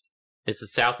southeast. It's the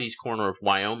southeast corner of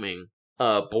Wyoming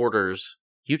borders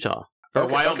Utah. Or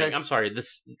Wyoming. Okay. I'm sorry.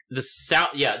 The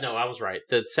south. Yeah, no, I was right.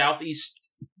 The southeast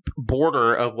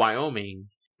border of Wyoming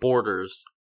borders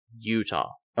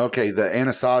Utah. Okay, the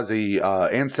Anasazi,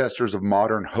 ancestors of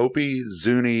modern Hopi,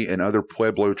 Zuni, and other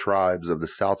Pueblo tribes of the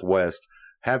Southwest,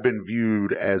 have been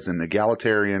viewed as an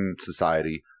egalitarian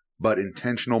society, but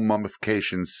intentional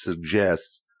mummification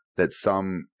suggests that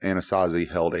some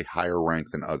Anasazi held a higher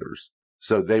rank than others.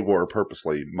 So they were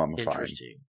purposely mummified.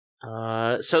 Interesting.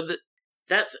 So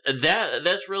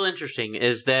that's real interesting.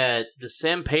 Is that the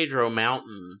San Pedro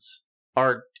Mountains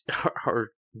are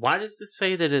why does this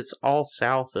say that it's all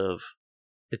south of?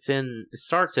 It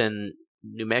starts in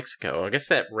New Mexico. I guess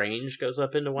that range goes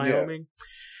up into Wyoming. Yeah.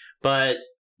 But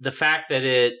the fact that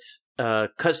it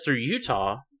cuts through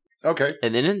Utah. Okay.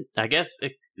 And then I guess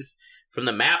from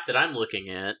the map that I'm looking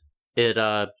at, it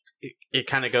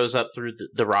kind of goes up through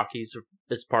the Rockies.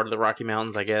 It's part of the Rocky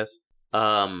Mountains, I guess.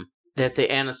 That the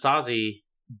Anasazi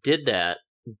did that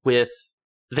with...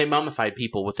 They mummified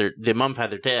people they mummified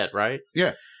their dead, right?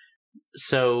 Yeah.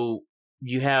 So...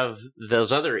 You have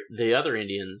the other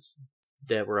Indians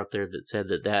that were up there that said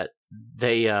that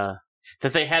they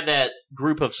had that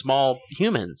group of small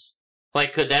humans.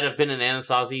 Like, could that have been an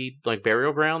Anasazi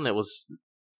burial ground that was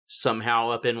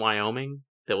somehow up in Wyoming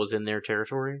that was in their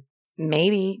territory?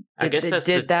 Maybe.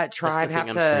 Did that tribe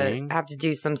have to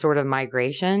do some sort of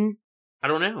migration? I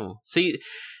don't know. See,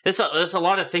 there's a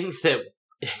lot of things that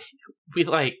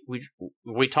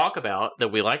we talk about that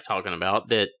we like talking about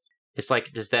that. It's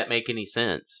like, does that make any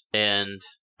sense? And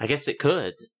I guess it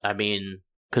could. I mean,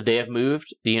 could they have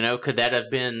moved? Could that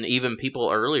have been even people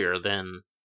earlier than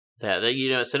that?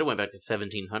 Instead it went back to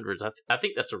 1700s. I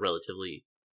think that's a relatively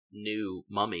new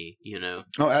mummy,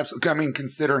 Oh, absolutely. I mean,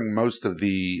 considering most of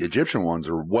the Egyptian ones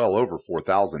are well over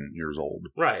 4,000 years old.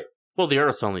 Right. Well, the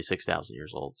Earth's only 6,000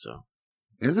 years old, so.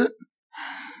 Is it?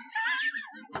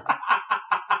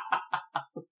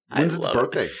 When's its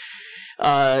birthday?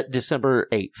 December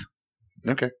 8th.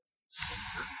 Okay.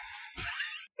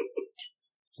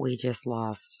 We just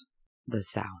lost the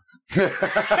South. That's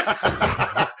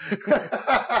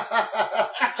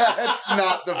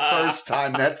not the first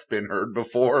time that's been heard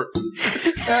before.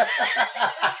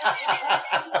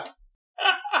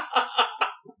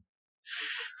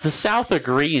 The South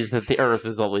agrees that the Earth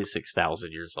is only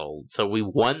 6,000 years old, so we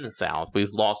won the South.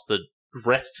 We've lost the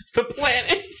rest of the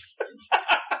planet.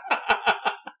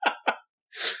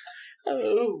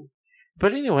 Oh.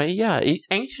 But anyway, yeah,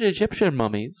 ancient Egyptian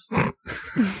mummies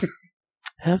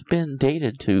have been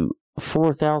dated to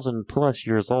 4,000 plus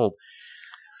years old.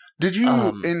 Did you,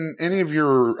 in any of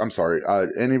your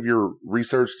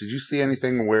research, did you see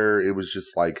anything where it was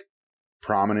just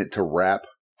prominent to wrap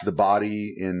the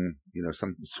body in,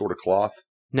 some sort of cloth?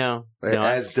 No.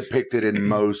 As depicted in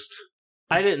most.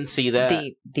 I didn't see that.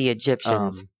 The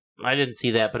Egyptians. I didn't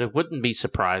see that, but it wouldn't be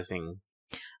surprising.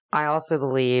 I also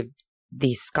believe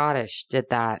the Scottish did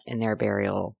that in their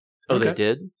burial. Oh, okay. They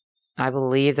did? I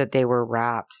believe that they were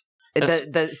wrapped. That's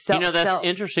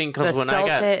interesting because when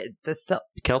I got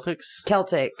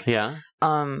Celtic, yeah,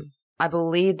 I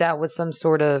believe that was some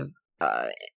sort of,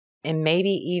 and maybe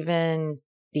even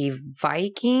the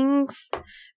Vikings.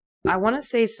 I want to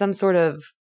say some sort of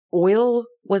oil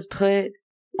was put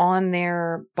on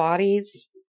their bodies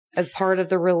as part of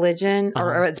the religion,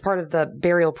 or as part of the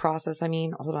burial process. I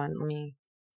mean, hold on, let me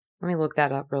look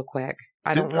that up real quick.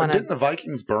 I don't want to. Didn't the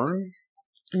Vikings burn?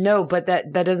 No, but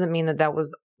that doesn't mean that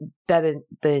was the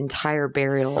entire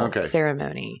burial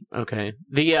ceremony. Okay.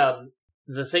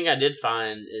 The thing I did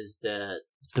find is that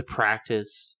the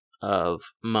practice of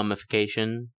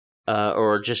mummification,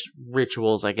 or just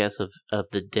rituals, I guess, of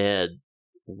the dead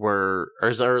were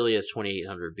as early as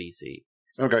 2800 BC.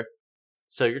 Okay.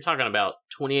 So you're talking about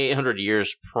 2800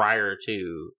 years prior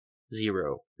to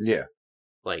 0. Yeah.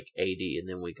 Like AD, and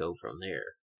then we go from there.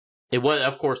 It was,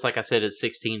 of course, like I said, it's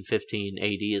 1615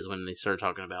 AD is when they started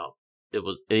talking about it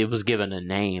was given a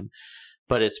name,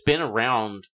 but it's been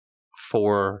around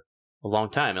for a long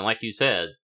time. And like you said,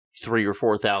 3,000 or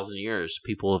 4,000 years,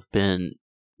 people have been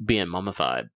being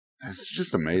mummified. It's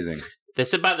just amazing. They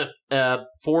said by the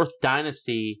 4th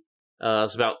dynasty,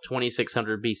 it's about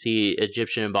 2600 BC,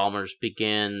 Egyptian embalmers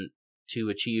began to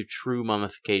achieve true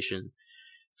mummification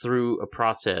through a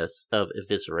process of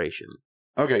evisceration.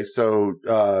 Okay, so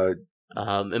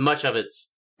and much of it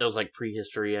was like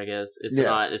prehistory, I guess. It's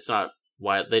not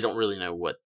why they don't really know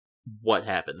what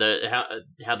happened.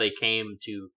 How they came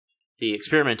to the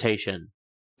experimentation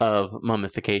of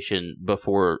mummification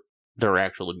before there were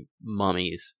actual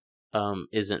mummies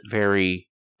isn't very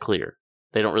clear.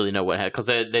 They don't really know what happened because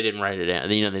they didn't write it down.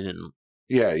 They didn't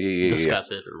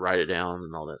discuss it or write it down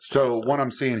and all that stuff. So what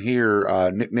I'm seeing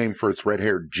here, nicknamed for its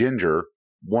red-haired ginger,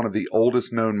 one of the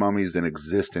oldest known mummies in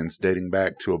existence, dating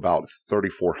back to about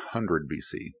 3400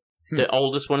 BC. The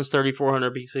oldest one is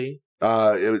 3400 BC?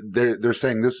 They're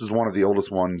saying this is one of the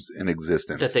oldest ones in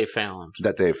existence. That they found.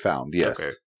 That they've found, yes.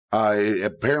 Okay.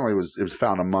 Apparently it was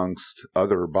found amongst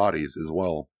other bodies as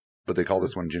well, but they call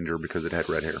this one ginger because it had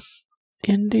red hair.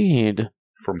 Indeed.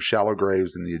 From shallow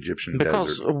graves in the Egyptian desert.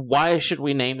 Because why should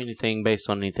we name anything based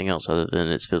on anything else other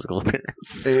than its physical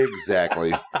appearance?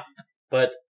 Exactly.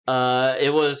 But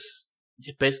it was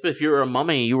basically, if you were a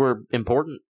mummy, you were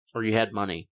important, or you had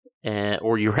money,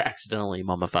 or you were accidentally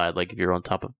mummified, like if you're on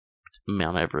top of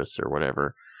Mount Everest or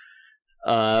whatever.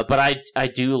 But I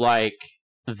do like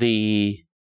the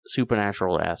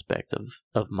supernatural aspect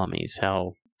of mummies,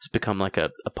 how it's become like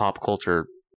a pop culture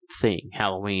thing.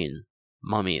 Halloween,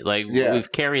 mummy,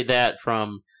 we've carried that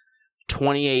from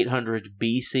 2800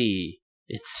 BC.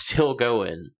 It's still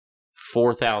going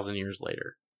 4,000 years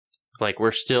later. Like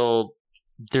there's still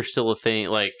a thing.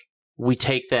 Like we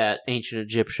take that ancient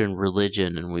Egyptian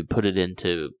religion and we put it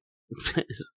into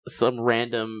some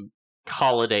random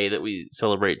holiday that we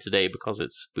celebrate today because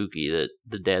it's spooky that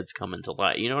the dead's coming to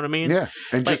light. You know what I mean? Yeah,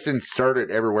 and just insert it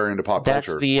everywhere into pop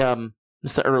culture.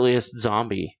 It's the earliest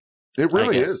zombie. It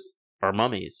really is. Or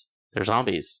mummies. They're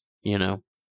zombies. You know.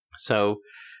 So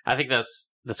I think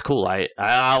that's cool.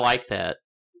 I like that.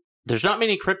 There's not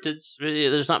many cryptids.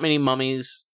 There's not many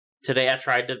mummies. Today I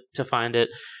tried to find it.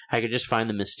 I could just find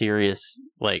the mysterious,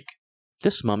 like,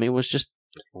 this mummy was just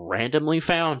randomly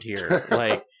found here.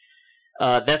 Like,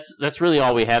 that's really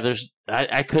all we have.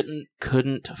 I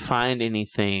couldn't find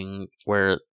anything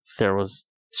where there was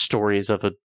stories of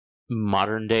a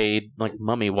modern day, like,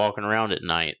 mummy walking around at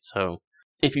night. So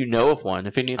if you know of one,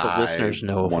 if any of the listeners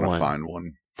know of one, I want to find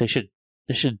one. They should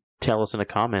tell us in a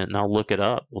comment and I'll look it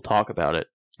up. We'll talk about it.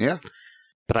 Yeah.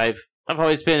 But I've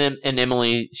always been, and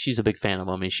Emily, she's a big fan of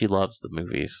mummies. She loves the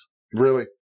movies. Really?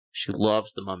 She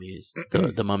loves the mummies,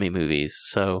 the mummy movies.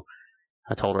 So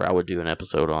I told her I would do an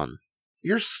episode on.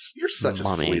 You're such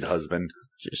mummies. A sweet husband.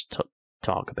 Just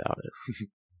talk about it.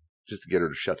 Just to get her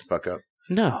to shut the fuck up.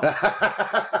 No.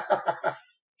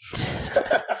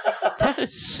 That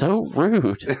is so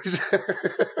rude.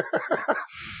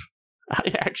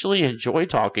 I actually enjoy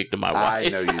talking to my wife. I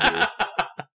know you do.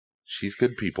 She's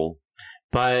good people.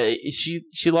 But she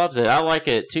loves it. I like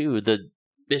it too.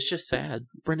 It's just sad.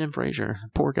 Brendan Fraser,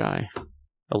 poor guy.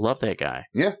 I love that guy.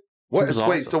 Yeah. Wait.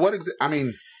 Awesome. So what? I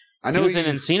mean, I know he was in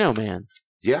Encino Man.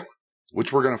 Yeah,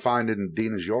 which we're going to find in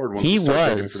Dina's yard when we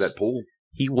start looking for that pool.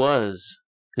 He was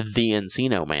the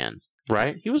Encino Man,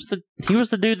 right? He was the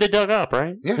dude they dug up,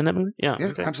 right? Yeah. In that movie. Yeah. Yeah.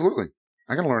 Okay. Absolutely.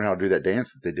 I got to learn how to do that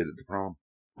dance that they did at the prom.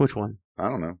 Which one? I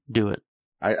don't know. Do it.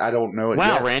 I don't know it.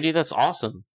 Wow, yet. Randy, that's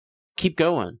awesome. Keep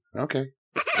going. Okay.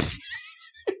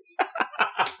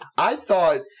 I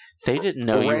thought they didn't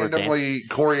know you were randomly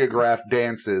choreographed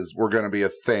dances were going to be a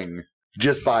thing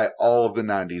just by all of the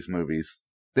 90s movies.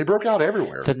 They broke out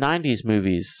everywhere. The 90s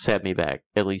movies set me back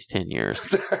at least 10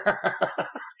 years.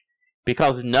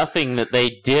 Because nothing that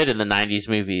they did in the 90s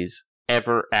movies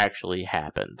ever actually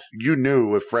happened. You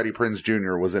knew if Freddie Prinze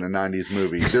Jr. was in a 90s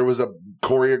movie. There was a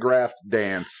choreographed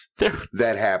dance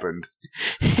that happened.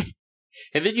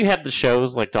 And then you have the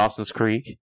shows like Dawson's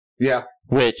Creek. Yeah.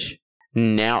 Which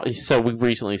now, so we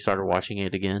recently started watching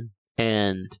it again.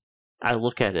 And I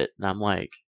look at it and I'm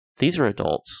like, these are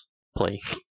adults playing,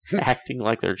 acting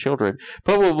like they're children.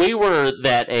 But when we were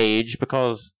that age,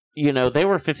 because, you know, they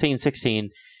were 15, 16,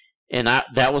 and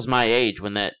that was my age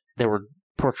when they were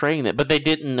portraying that, but they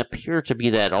didn't appear to be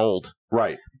that old.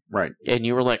 Right. And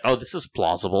you were like, oh, this is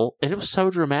plausible. And it was so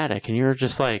dramatic. And you're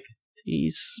just like,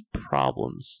 these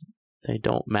problems, they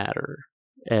don't matter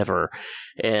ever.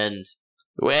 And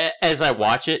as I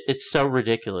watch it, it's so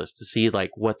ridiculous to see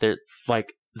like what they're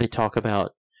like. They talk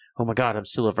about, oh my God, I'm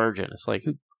still a virgin. It's like,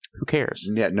 who cares?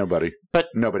 Yeah, nobody. But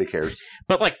nobody cares.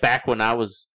 But like back when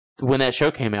that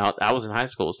show came out, I was in high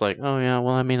school. It's like, oh yeah,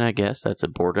 well, I mean, I guess that's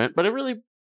important. But it really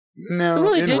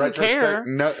didn't care.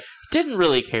 No, didn't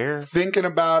really care. Thinking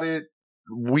about it,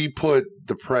 we put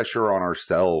the pressure on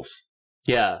ourselves.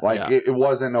 Yeah. Like, it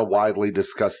wasn't a widely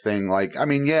discussed thing. Like, I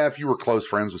mean, yeah, if you were close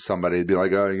friends with somebody, it'd be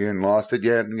like, oh, you ain't lost it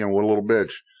yet? You know, what a little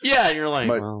bitch. Yeah, you're like,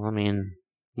 well, I mean,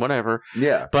 whatever.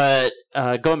 Yeah. But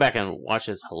going back and watch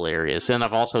is hilarious. And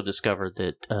I've also discovered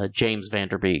that James Van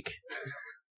Der Beek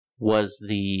was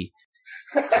the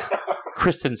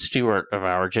Kristen Stewart of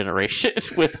our generation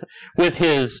with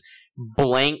his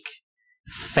blank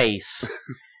face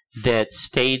that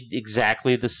stayed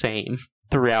exactly the same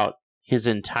throughout his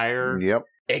entire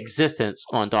existence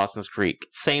on Dawson's Creek.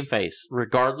 Same face,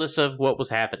 regardless of what was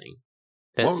happening.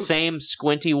 That same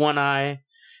squinty one eye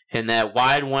and that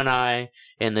wide one eye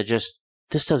and this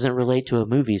doesn't relate to a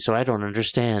movie, so I don't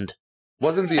understand.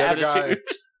 Wasn't the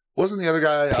other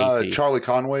guy Charlie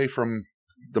Conway from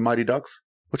The Mighty Ducks?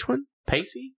 Which one?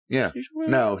 Pacey? Yeah.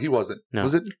 No, he wasn't. No.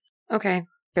 Was it? Okay.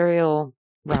 Burial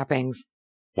wrappings.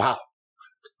 Wow.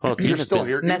 Well, you're still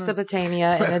here.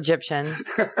 Mesopotamia and Egyptian.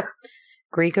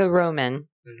 Greco-Roman.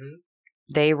 Mm-hmm.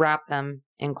 They wrapped them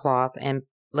in cloth and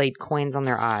laid coins on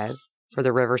their eyes for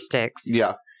the river Styx.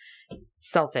 Yeah.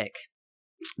 Celtic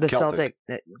did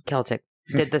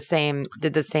the same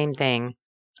thing.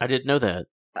 I didn't know that.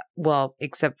 Well,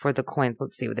 except for the coins.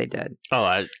 Let's see what they did.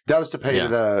 Oh, that was to pay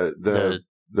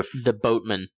the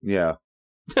boatman. Yeah.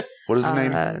 What is his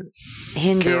name?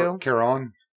 Hindu.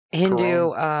 Charon.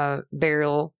 Hindu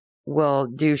burial will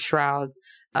do shrouds.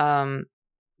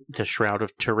 The Shroud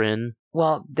of Turin.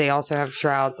 Well, they also have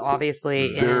shrouds,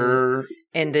 obviously.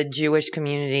 In the Jewish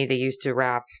community, they used to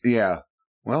wrap. Yeah.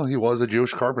 Well, he was a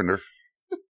Jewish carpenter.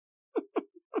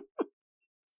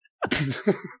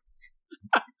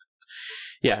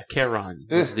 Yeah, Charon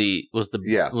was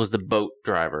the boat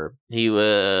driver. He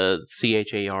was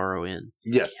Charon.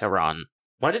 Yes, Charon.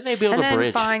 Why didn't they build a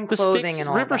bridge? Fine clothing and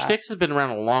all River that. Styx has been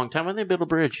around a long time. Why didn't they build a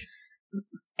bridge?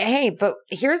 Hey, but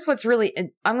here's what's really.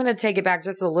 I'm going to take it back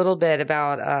just a little bit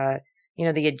about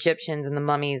the Egyptians and the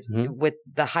mummies with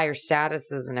the higher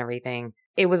statuses and everything.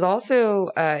 It was also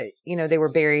they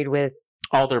were buried with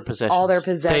all their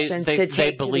possessions. To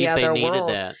take to the other world. They needed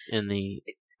that in the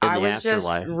I was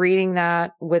afterlife. Just reading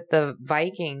that with the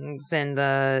Vikings and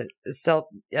the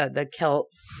Celts.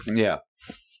 Yeah.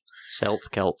 Celts,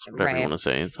 whatever you want to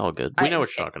say. It's all good. We know what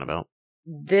you're talking about.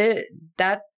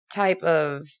 That type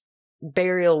of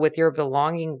burial with your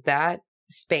belongings, that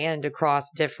spanned across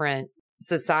different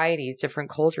societies, different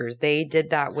cultures. They did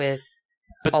that with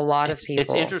a lot of people.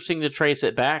 It's interesting to trace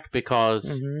it back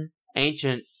because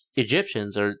ancient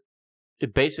Egyptians are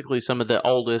basically some of the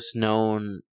oldest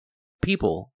known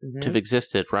people to have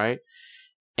existed, right?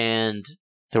 And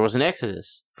there was an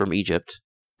exodus from Egypt.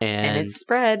 And it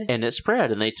spread.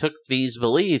 And they took these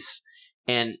beliefs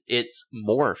and it's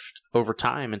morphed over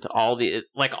time into all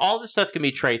this stuff can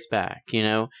be traced back,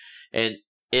 and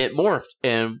it morphed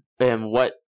and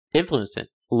what influenced it?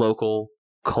 Local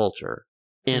culture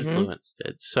influenced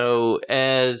it. So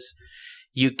as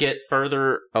you get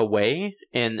further away,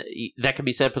 and that can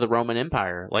be said for the Roman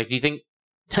Empire, like, do you think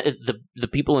the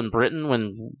people in Britain,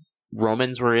 when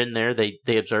Romans were in there,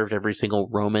 they observed every single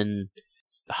Roman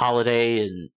holiday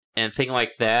and thing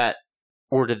like that,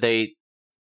 or did they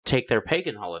take their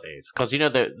pagan holidays? Because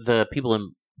the people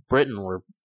in Britain were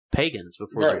pagans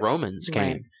before the Romans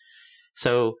came. Right.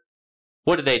 So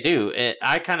what did they do?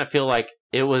 I kind of feel like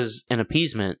it was an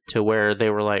appeasement to where they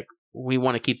were like, we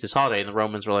want to keep this holiday, and the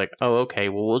Romans were like, oh, okay,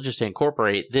 well, we'll just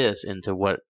incorporate this into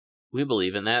what we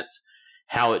believe, and that's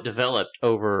how it developed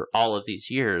over all of these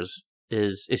years.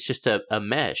 It's just a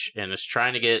mesh, and it's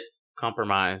trying to get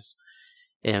compromise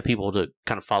and people to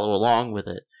kind of follow along with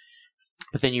it.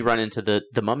 But then you run into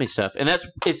the mummy stuff, and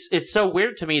it's so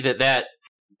weird to me that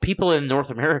people in North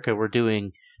America were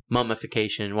doing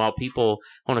mummification while people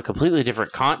on a completely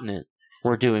different continent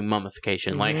were doing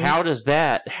mummification. Like, how does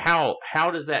that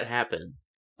happen?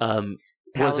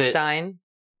 Palestine,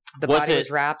 the body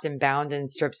was wrapped and bound in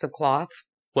strips of cloth.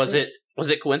 Was it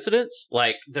coincidence?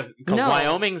 Like, because No.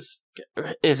 Wyoming's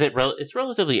it's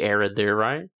relatively arid there,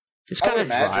 right? It's I kind would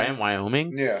of dry imagine. in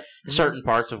Wyoming. Yeah. Certain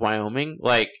parts of Wyoming,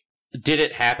 like, did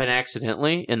it happen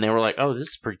accidentally? And they were like, "Oh, this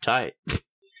is pretty tight."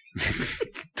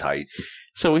 It's tight.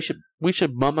 So we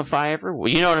should mummify everyone.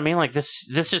 You know what I mean? Like,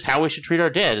 this is how we should treat our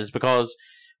dead. Is because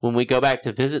when we go back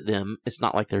to visit them, it's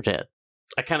not like they're dead.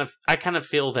 I kind of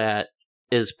feel that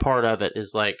is part of it.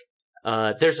 Is like,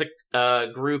 there's a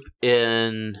group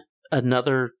in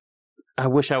another. I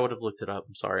wish I would have looked it up.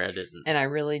 I'm sorry I didn't. And I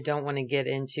really don't want to get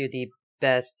into the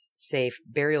best safe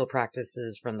burial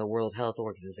practices from the World Health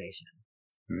Organization.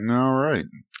 All right.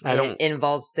 I don't. It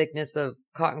involves thickness of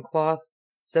cotton cloth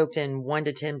soaked in 1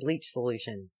 to 10 bleach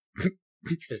solution.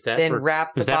 Is that Then for,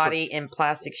 wrap the is that for- body in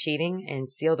plastic sheeting and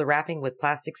seal the wrapping with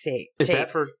plastic tape. Is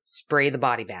that for Spray the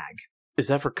body bag.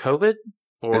 COVID?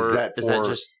 Or Is that for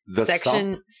just the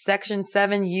sump? Section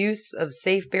 7 use of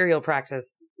safe burial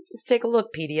practice. Let's take a look,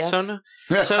 PDF.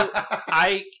 so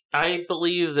I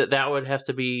believe that would have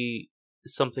to be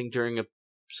something during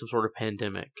some sort of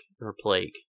pandemic or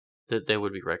plague that they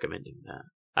would be recommending that.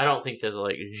 I don't think that,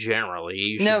 like, generally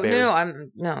you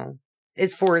should No.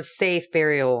 It's for safe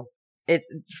burial. It's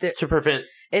to prevent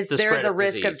the there's spread a of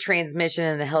risk disease. of transmission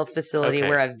in the health facility Okay.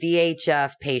 where a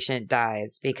VHF patient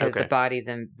dies because Okay. the bodies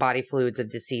and body fluids of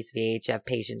deceased VHF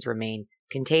patients remain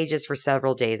contagious for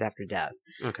several days after death.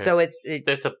 Okay. So it's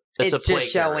that's a just plague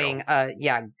showing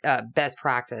burial best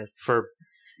practice for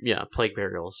plague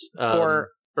burials. for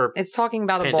or it's talking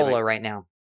about pandemic. Ebola right now.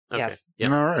 okay. Yes.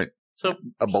 Yeah. All right. So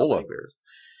Ebola. plague burials.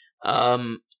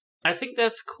 I think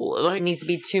that's cool. It Like, needs to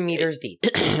be 2 meters deep.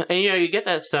 and you get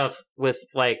that stuff with,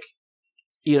 like,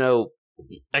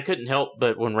 I couldn't help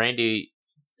but when Randy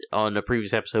on the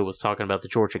previous episode was talking about the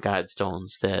Georgia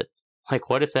Guidestones, that, like,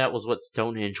 what if that was what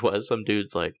Stonehenge was? Some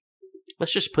dude's like,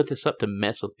 let's just put this up to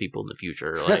mess with people in the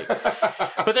future. Like,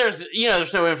 but there's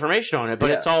no information on it, but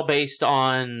it's all based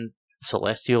on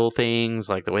celestial things,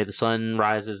 like the way the sun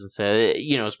rises and sets.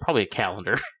 It's probably a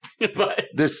calendar. But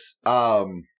This,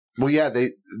 well, yeah,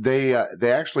 they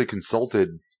actually consulted,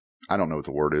 I don't know what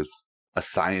the word is, a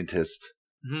scientist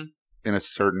in a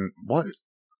certain, what?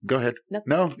 Go ahead.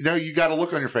 No. No, you got a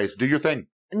look on your face. Do your thing.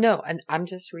 No, and I'm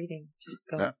just reading. Just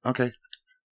go. Okay.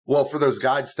 Well, for those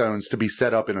guide stones to be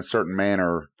set up in a certain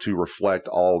manner to reflect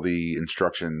all the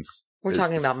instructions. We're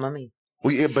talking about mummies.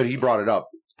 Well, yeah, but he brought it up.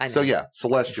 I know. So yeah,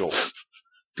 celestial.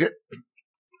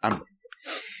 I'm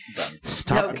done.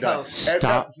 stop, I'm done.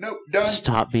 stop, No, done.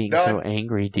 stop being Done. so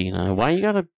angry, Dina. Why you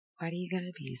gotta? Why do you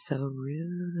gotta be so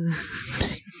rude?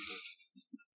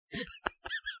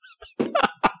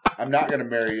 I'm not going to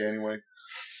marry you anyway.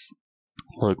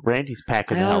 Look, Randy's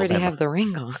packing. I already Alabama. have the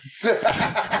ring on.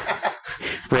 I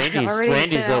already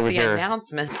Randy's sent out over the here.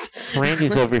 announcements.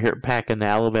 Randy's over here packing the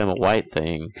Alabama White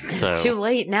thing. So It's too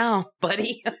late now,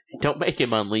 buddy. don't make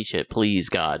him unleash it, please,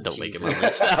 God. Don't make him Jesus.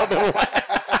 unleash the Alabama White.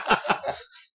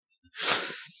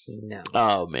 No.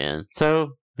 Oh man.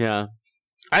 So yeah,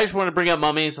 I just want to bring up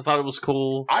mummies. I thought it was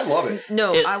cool. I love it.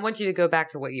 No, It- I want you to go back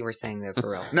to what you were saying though,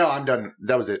 for real. No, I'm done.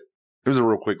 That was it. It was a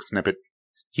real quick snippet.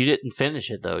 You didn't finish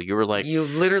it though. You were like, You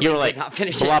literally you were did like, not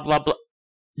finish blah it. blah blah.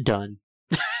 Done.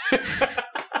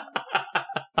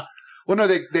 Well, no,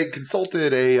 they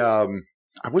consulted a.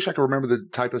 I wish I could remember the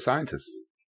type of scientist.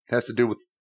 It has to do with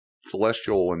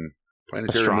celestial and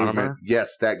planetary Astronomer? movement.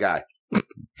 Yes, that guy.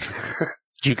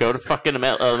 Did you go to fucking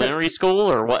elementary school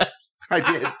or what? I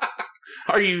did.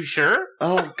 Are you sure?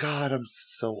 Oh God, I'm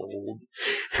so old.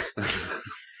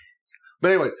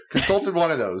 But anyways, consulted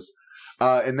one of those,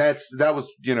 and that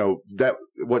was that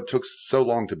what took so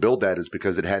long to build that is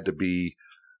because it had to be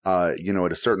at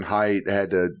a certain height. It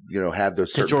had to have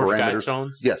those The certain Georgia parameters.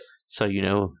 Guidestones? Yes, So,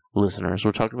 listeners,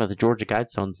 we're talking about the Georgia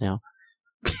Guidestones now.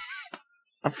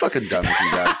 I'm fucking done with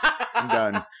you guys. I'm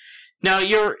done. Now, it's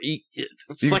You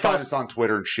can like I find was, us on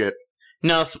Twitter and shit.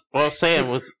 no, what I was saying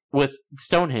with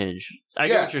Stonehenge. I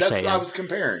get what you're that's saying. what I was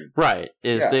comparing. Right.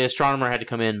 Yeah. The astronomer had to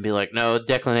come in and be like, no,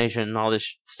 declination, all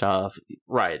this stuff.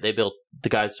 Right. They built the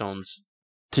Guidestones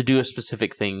to do a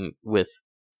specific thing with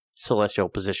celestial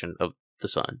position of the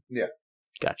sun. Yeah.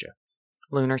 Gotcha.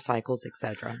 Lunar cycles,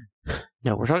 etc.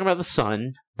 No, we're talking about the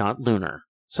sun, not lunar.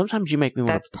 Sometimes you make me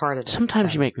want That's part of it.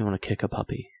 Sometimes you make me want to kick a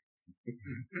puppy.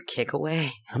 Kick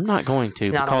away. I'm not going to.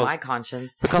 It's not on my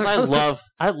conscience. Because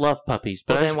I love puppies,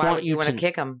 but well, I just then why want would you want to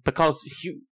kick them? Because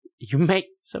you make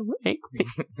so angry.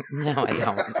 No, I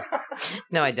don't.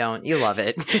 No, I don't. You love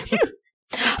it.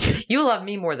 You love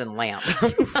me more than Lamp.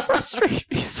 You frustrate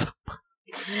me so much.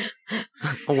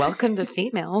 Welcome to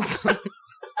females.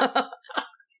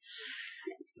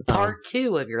 Part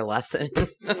 2 of your lesson.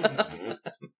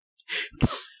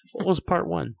 What was part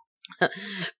 1?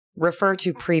 Refer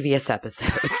to previous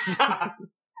episodes.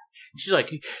 She's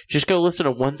like, just go listen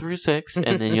to 1 through 6,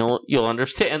 and then you'll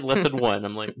understand lesson 1.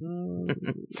 I'm like,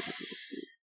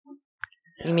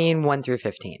 You mean 1 through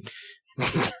 15?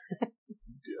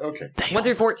 Okay. 1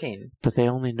 through 14. But they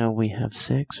only know we have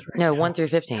 6. Right No, now. 1 through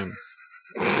 15.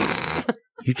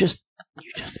 You just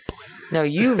blew. No,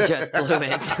 you just blew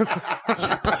it.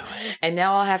 And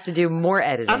now I'll have to do more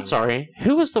editing. I'm sorry.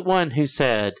 Who was the one who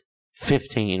said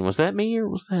 15? Was that me or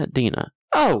was that Dina?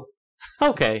 Oh,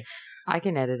 okay. I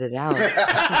can edit it out.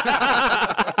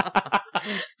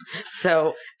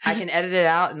 So I can edit it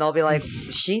out and they'll be like,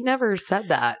 she never said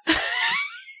that.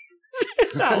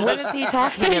 What is he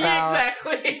talking about?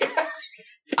 Exactly.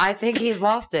 I think he's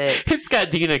lost it. It's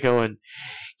got Dina going,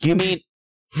 you mean...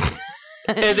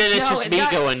 And then it's just me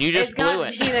going, you just blew it.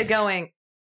 It's got Dina going.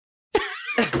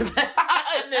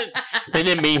 and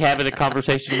then me having a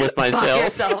conversation with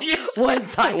myself. Fuck yourself.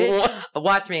 One-sided.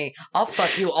 Watch me. I'll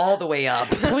fuck you all the way up.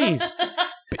 Please.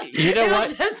 You know It'll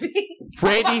what? Just be,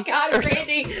 Randy. Oh my God,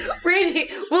 Randy.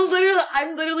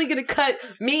 I'm literally going to cut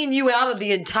me and you out of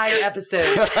the entire episode.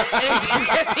 And it's just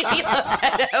going to be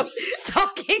Levetto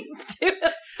talking to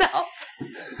himself.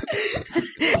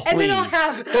 And then I'll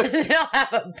have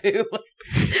a boo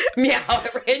meow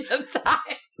at random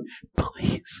times.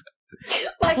 Please.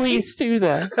 Like Please do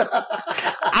that.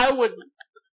 I would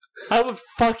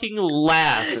fucking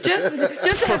laugh. Just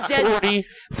for have dead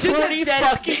 40 dead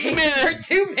fucking space minutes.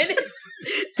 for 2 minutes.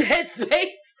 Dead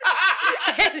space.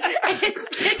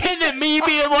 And then me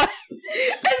being like,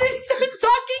 and then he starts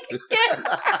talking again.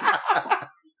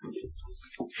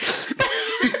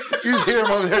 You just hear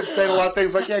him over there saying a lot of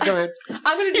things like, yeah, go ahead.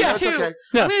 I'm going to do 2. Okay.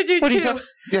 no. I'm going to do What are you 2. talking-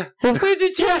 Yeah. We're going to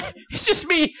do 2. Yeah, it's just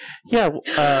me. Yeah. We'll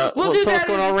do What's that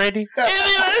going on, Randy? We'll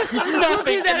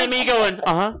Nothing. do that And then me going,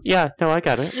 yeah, no, I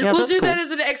got it. Yeah, we'll that's do cool. that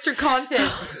as an extra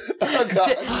content. Oh,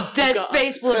 God. Dead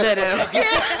Space Levetto.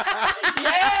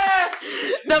 Yes!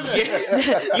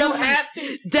 You have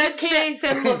to. Dead Space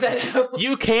and Levetto.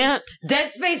 You can't.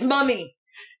 Dead Space Mummy.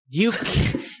 You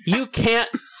can't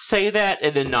say that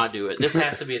and then not do it. This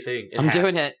has to be a thing. I'm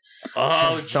doing it.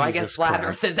 Oh, So I guess Jesus Flat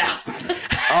Christ. Earth is out.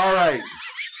 All right.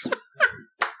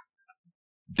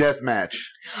 Death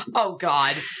match. Oh,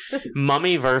 God.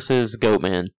 Mummy versus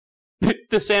Goatman.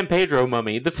 The San Pedro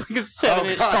mummy. The fucking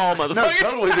 7-inch God. tall motherfucker. No,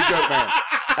 totally the goat man.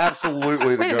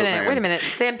 Absolutely the Wait a goat minute. man. Wait a minute.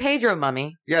 San Pedro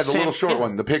Mummy Yeah, the Sam- little short yeah.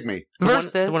 one, the pygmy.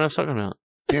 versus The one I was talking about.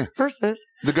 versus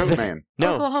The goat man.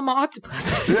 No. Oklahoma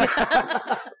Octopus.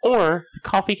 Or the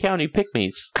Coffee County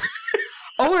Pygmies.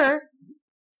 Or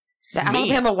the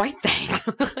Me. Alabama White Thing.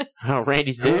 Oh,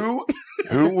 Randy's dead.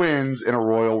 Who wins in a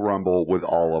Royal Rumble with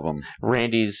all of them?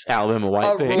 Randy's Alabama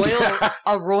White thing.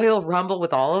 a Royal Rumble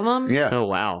with all of them? Yeah. Oh,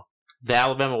 wow. The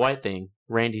Alabama White thing.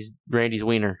 Randy's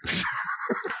wiener.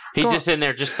 He's just in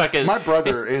there just fucking... My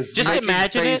brother is just making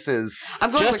imagine it. faces.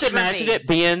 I'm going Just with imagine Shrimpy. it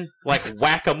being like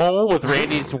whack-a-mole with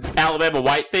Randy's Alabama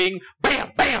White thing.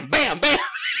 Bam, bam, bam, bam.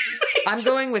 I'm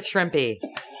going with Shrimpy.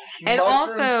 And Mushroom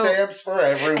also, stamps for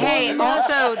everyone. hey,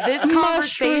 also, this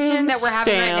conversation that we're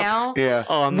having right now, Yeah.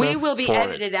 Oh, we will be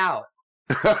edited out.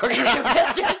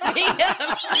 It's just me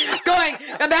going,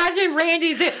 imagine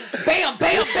Randy's in, bam,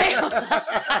 bam, bam.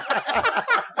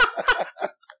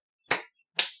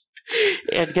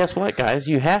 And guess what, guys?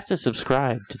 You have to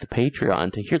subscribe to the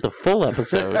Patreon to hear the full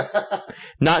episode.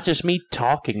 Not just me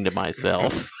talking to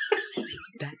myself.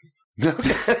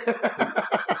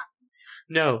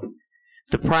 No.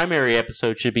 The primary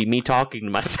episode should be me talking to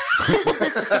myself.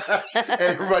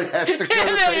 Everybody has to go And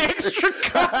to then Patreon. extra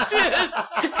content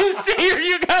is to hear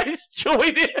you guys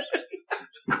join in.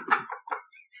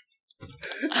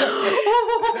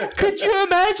 Could you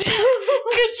imagine?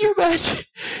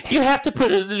 You have to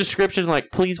put in the description,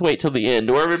 like, please wait till the end,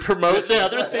 or we promote the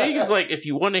other things. Like, if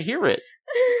you want to hear it,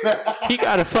 you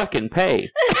gotta fucking pay.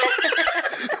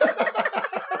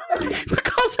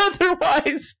 Because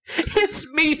otherwise,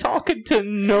 it's me talking to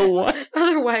no one.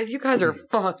 Otherwise, you guys are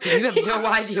fucked. You have no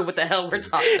idea what the hell we're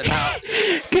talking about.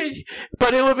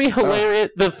 But it would be hilarious.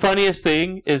 The funniest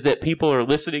thing is that people are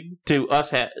listening to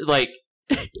us, they're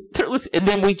listening, and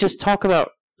then we just talk about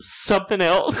something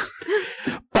else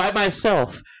by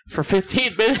myself for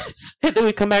 15 minutes, and then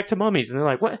we come back to mummies, and they're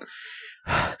like, "What?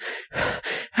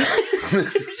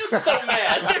 He's just so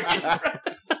mad.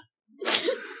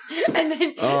 And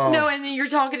then and then you're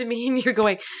talking to me and you're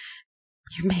going,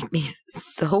 you make me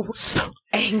so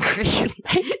angry. And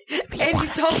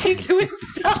he's talking to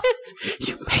himself.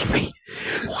 You make me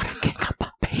want to kick a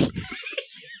puppy.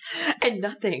 And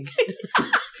nothing.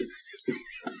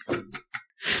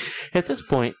 At this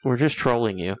point, we're just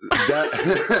trolling you.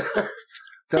 That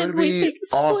would be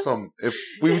awesome if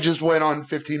we just went on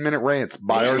 15-minute rants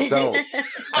by ourselves,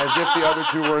 as if the other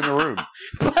two were in the room.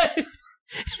 But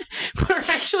we're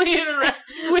actually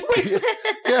interacting with you.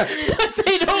 Yeah. But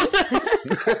they don't.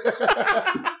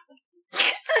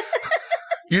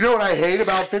 You know what I hate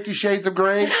about 50 Shades of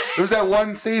Grey? There was that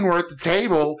one scene where at the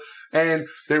table, and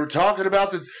they were talking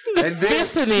about the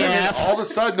fist in the ass. All of a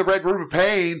sudden, the Red Room of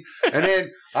Pain, and then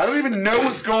I don't even know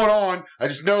what's going on. I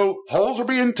just know holes are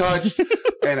being touched,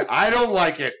 and I don't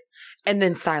like it. And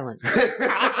then silence.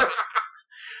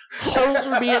 Holes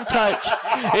are being touched,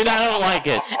 and I don't like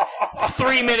it.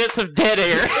 3 minutes of dead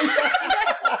air.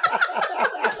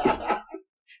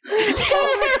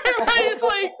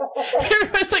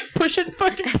 Everybody's like pushing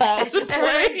fucking pause and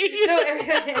play.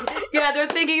 They're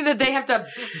thinking that they have to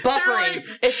buffering.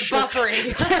 It's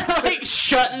buffering. They're like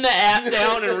shutting the app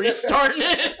down and restarting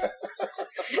it.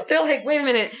 They're like, wait a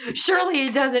minute. Surely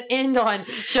it doesn't end on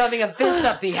shoving a fist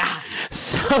up the ass.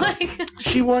 So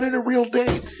she wanted a real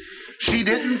date. She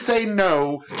didn't say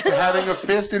no to having a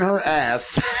fist in her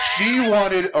ass. She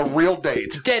wanted a real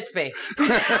date. Dead space.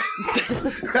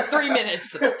 3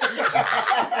 minutes.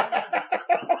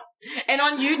 And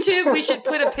on YouTube, we should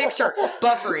put a picture.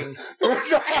 Buffering. A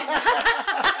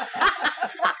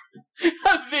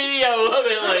video of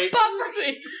it, like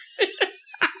buffering.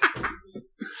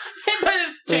 But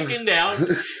it's ticking down,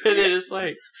 and then it's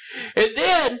like, and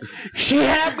then she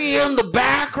had me in the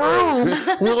back room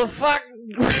with a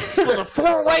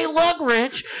 4-way lug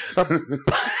wrench, a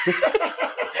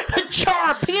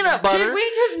jar of peanut butter. Did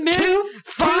we just miss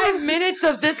 5 minutes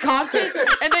of this content,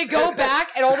 and they go back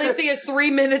and all they see is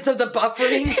 3 minutes of the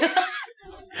buffering?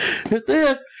 And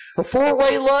then a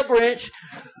 4-way lug wrench,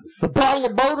 a bottle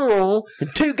of motor oil,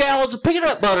 and 2 gallons of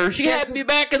peanut butter. She had me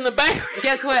back in the back.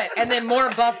 Guess what? And then more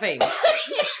buffing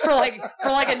for like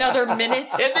another minute.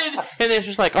 And then it's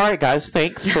just like, all right, guys,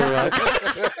 thanks for.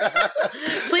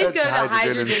 Please go to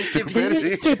Hydrogen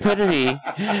Stupidity.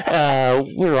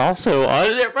 We're also on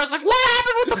there. I was like, what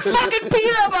happened with the fucking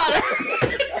peanut butter?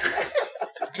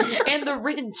 And the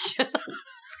wrench.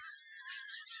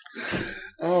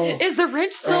 Is the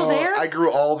wrench still there? I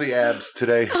grew all the abs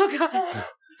today. Oh, God.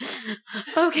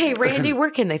 Okay, Randy, where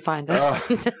can they find us?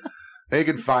 They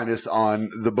can find us on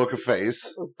the Book of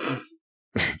Face.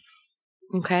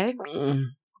 Okay.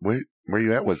 Wait, where are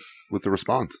you at with the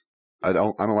response? I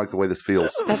don't like the way this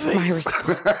feels. That's my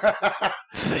response.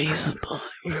 Facebook.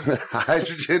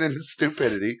 Hydrogen and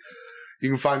Stupidity. You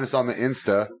can find us on the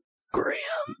Insta.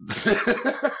 Graham.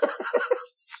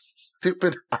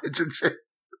 Stupid Hydrogen.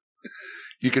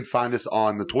 You can find us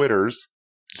on the Twitters.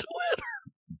 Twitter.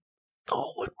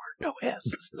 All one word, no S.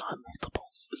 It's not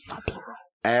multiples. It's not plural.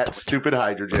 At Stupid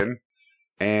Hydrogen.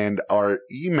 And our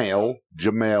email,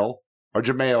 Gmail. Our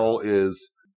Gmail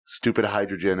is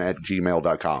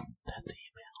stupidhydrogen@gmail.com. That's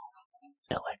email.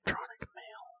 Electronic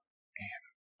mail. And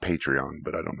Patreon,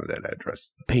 but I don't know that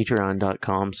address.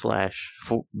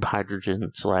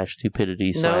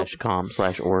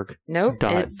 Patreon.com/hydrogen/stupidity/com/org. Nope.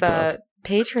 It's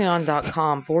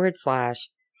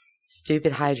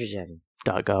patreon.com/stupidhydrogen.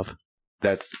 .gov.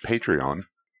 That's Patreon.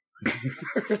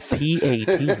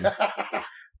 PATREON.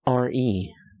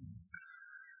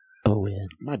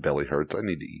 My belly hurts. I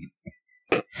need to eat.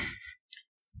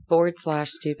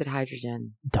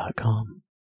 /stupidhydrogen. .com.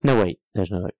 No, wait. There's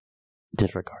no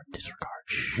disregard. Shh.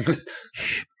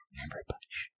 Shh. Everybody.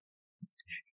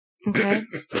 Okay.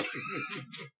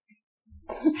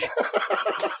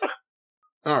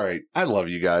 All right. I love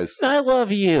you guys. I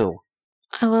love you.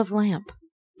 I love Lamp.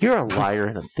 You're a liar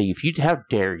and a thief. How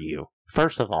dare you?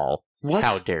 First of all, what?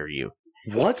 How dare you?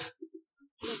 What?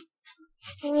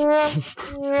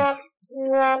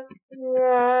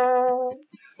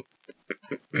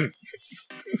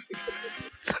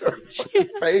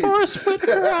 Forrest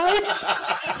Whitaker.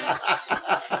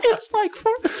 It's like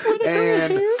Forrest Whitaker is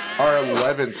And here. our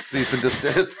 11th cease and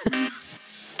desist.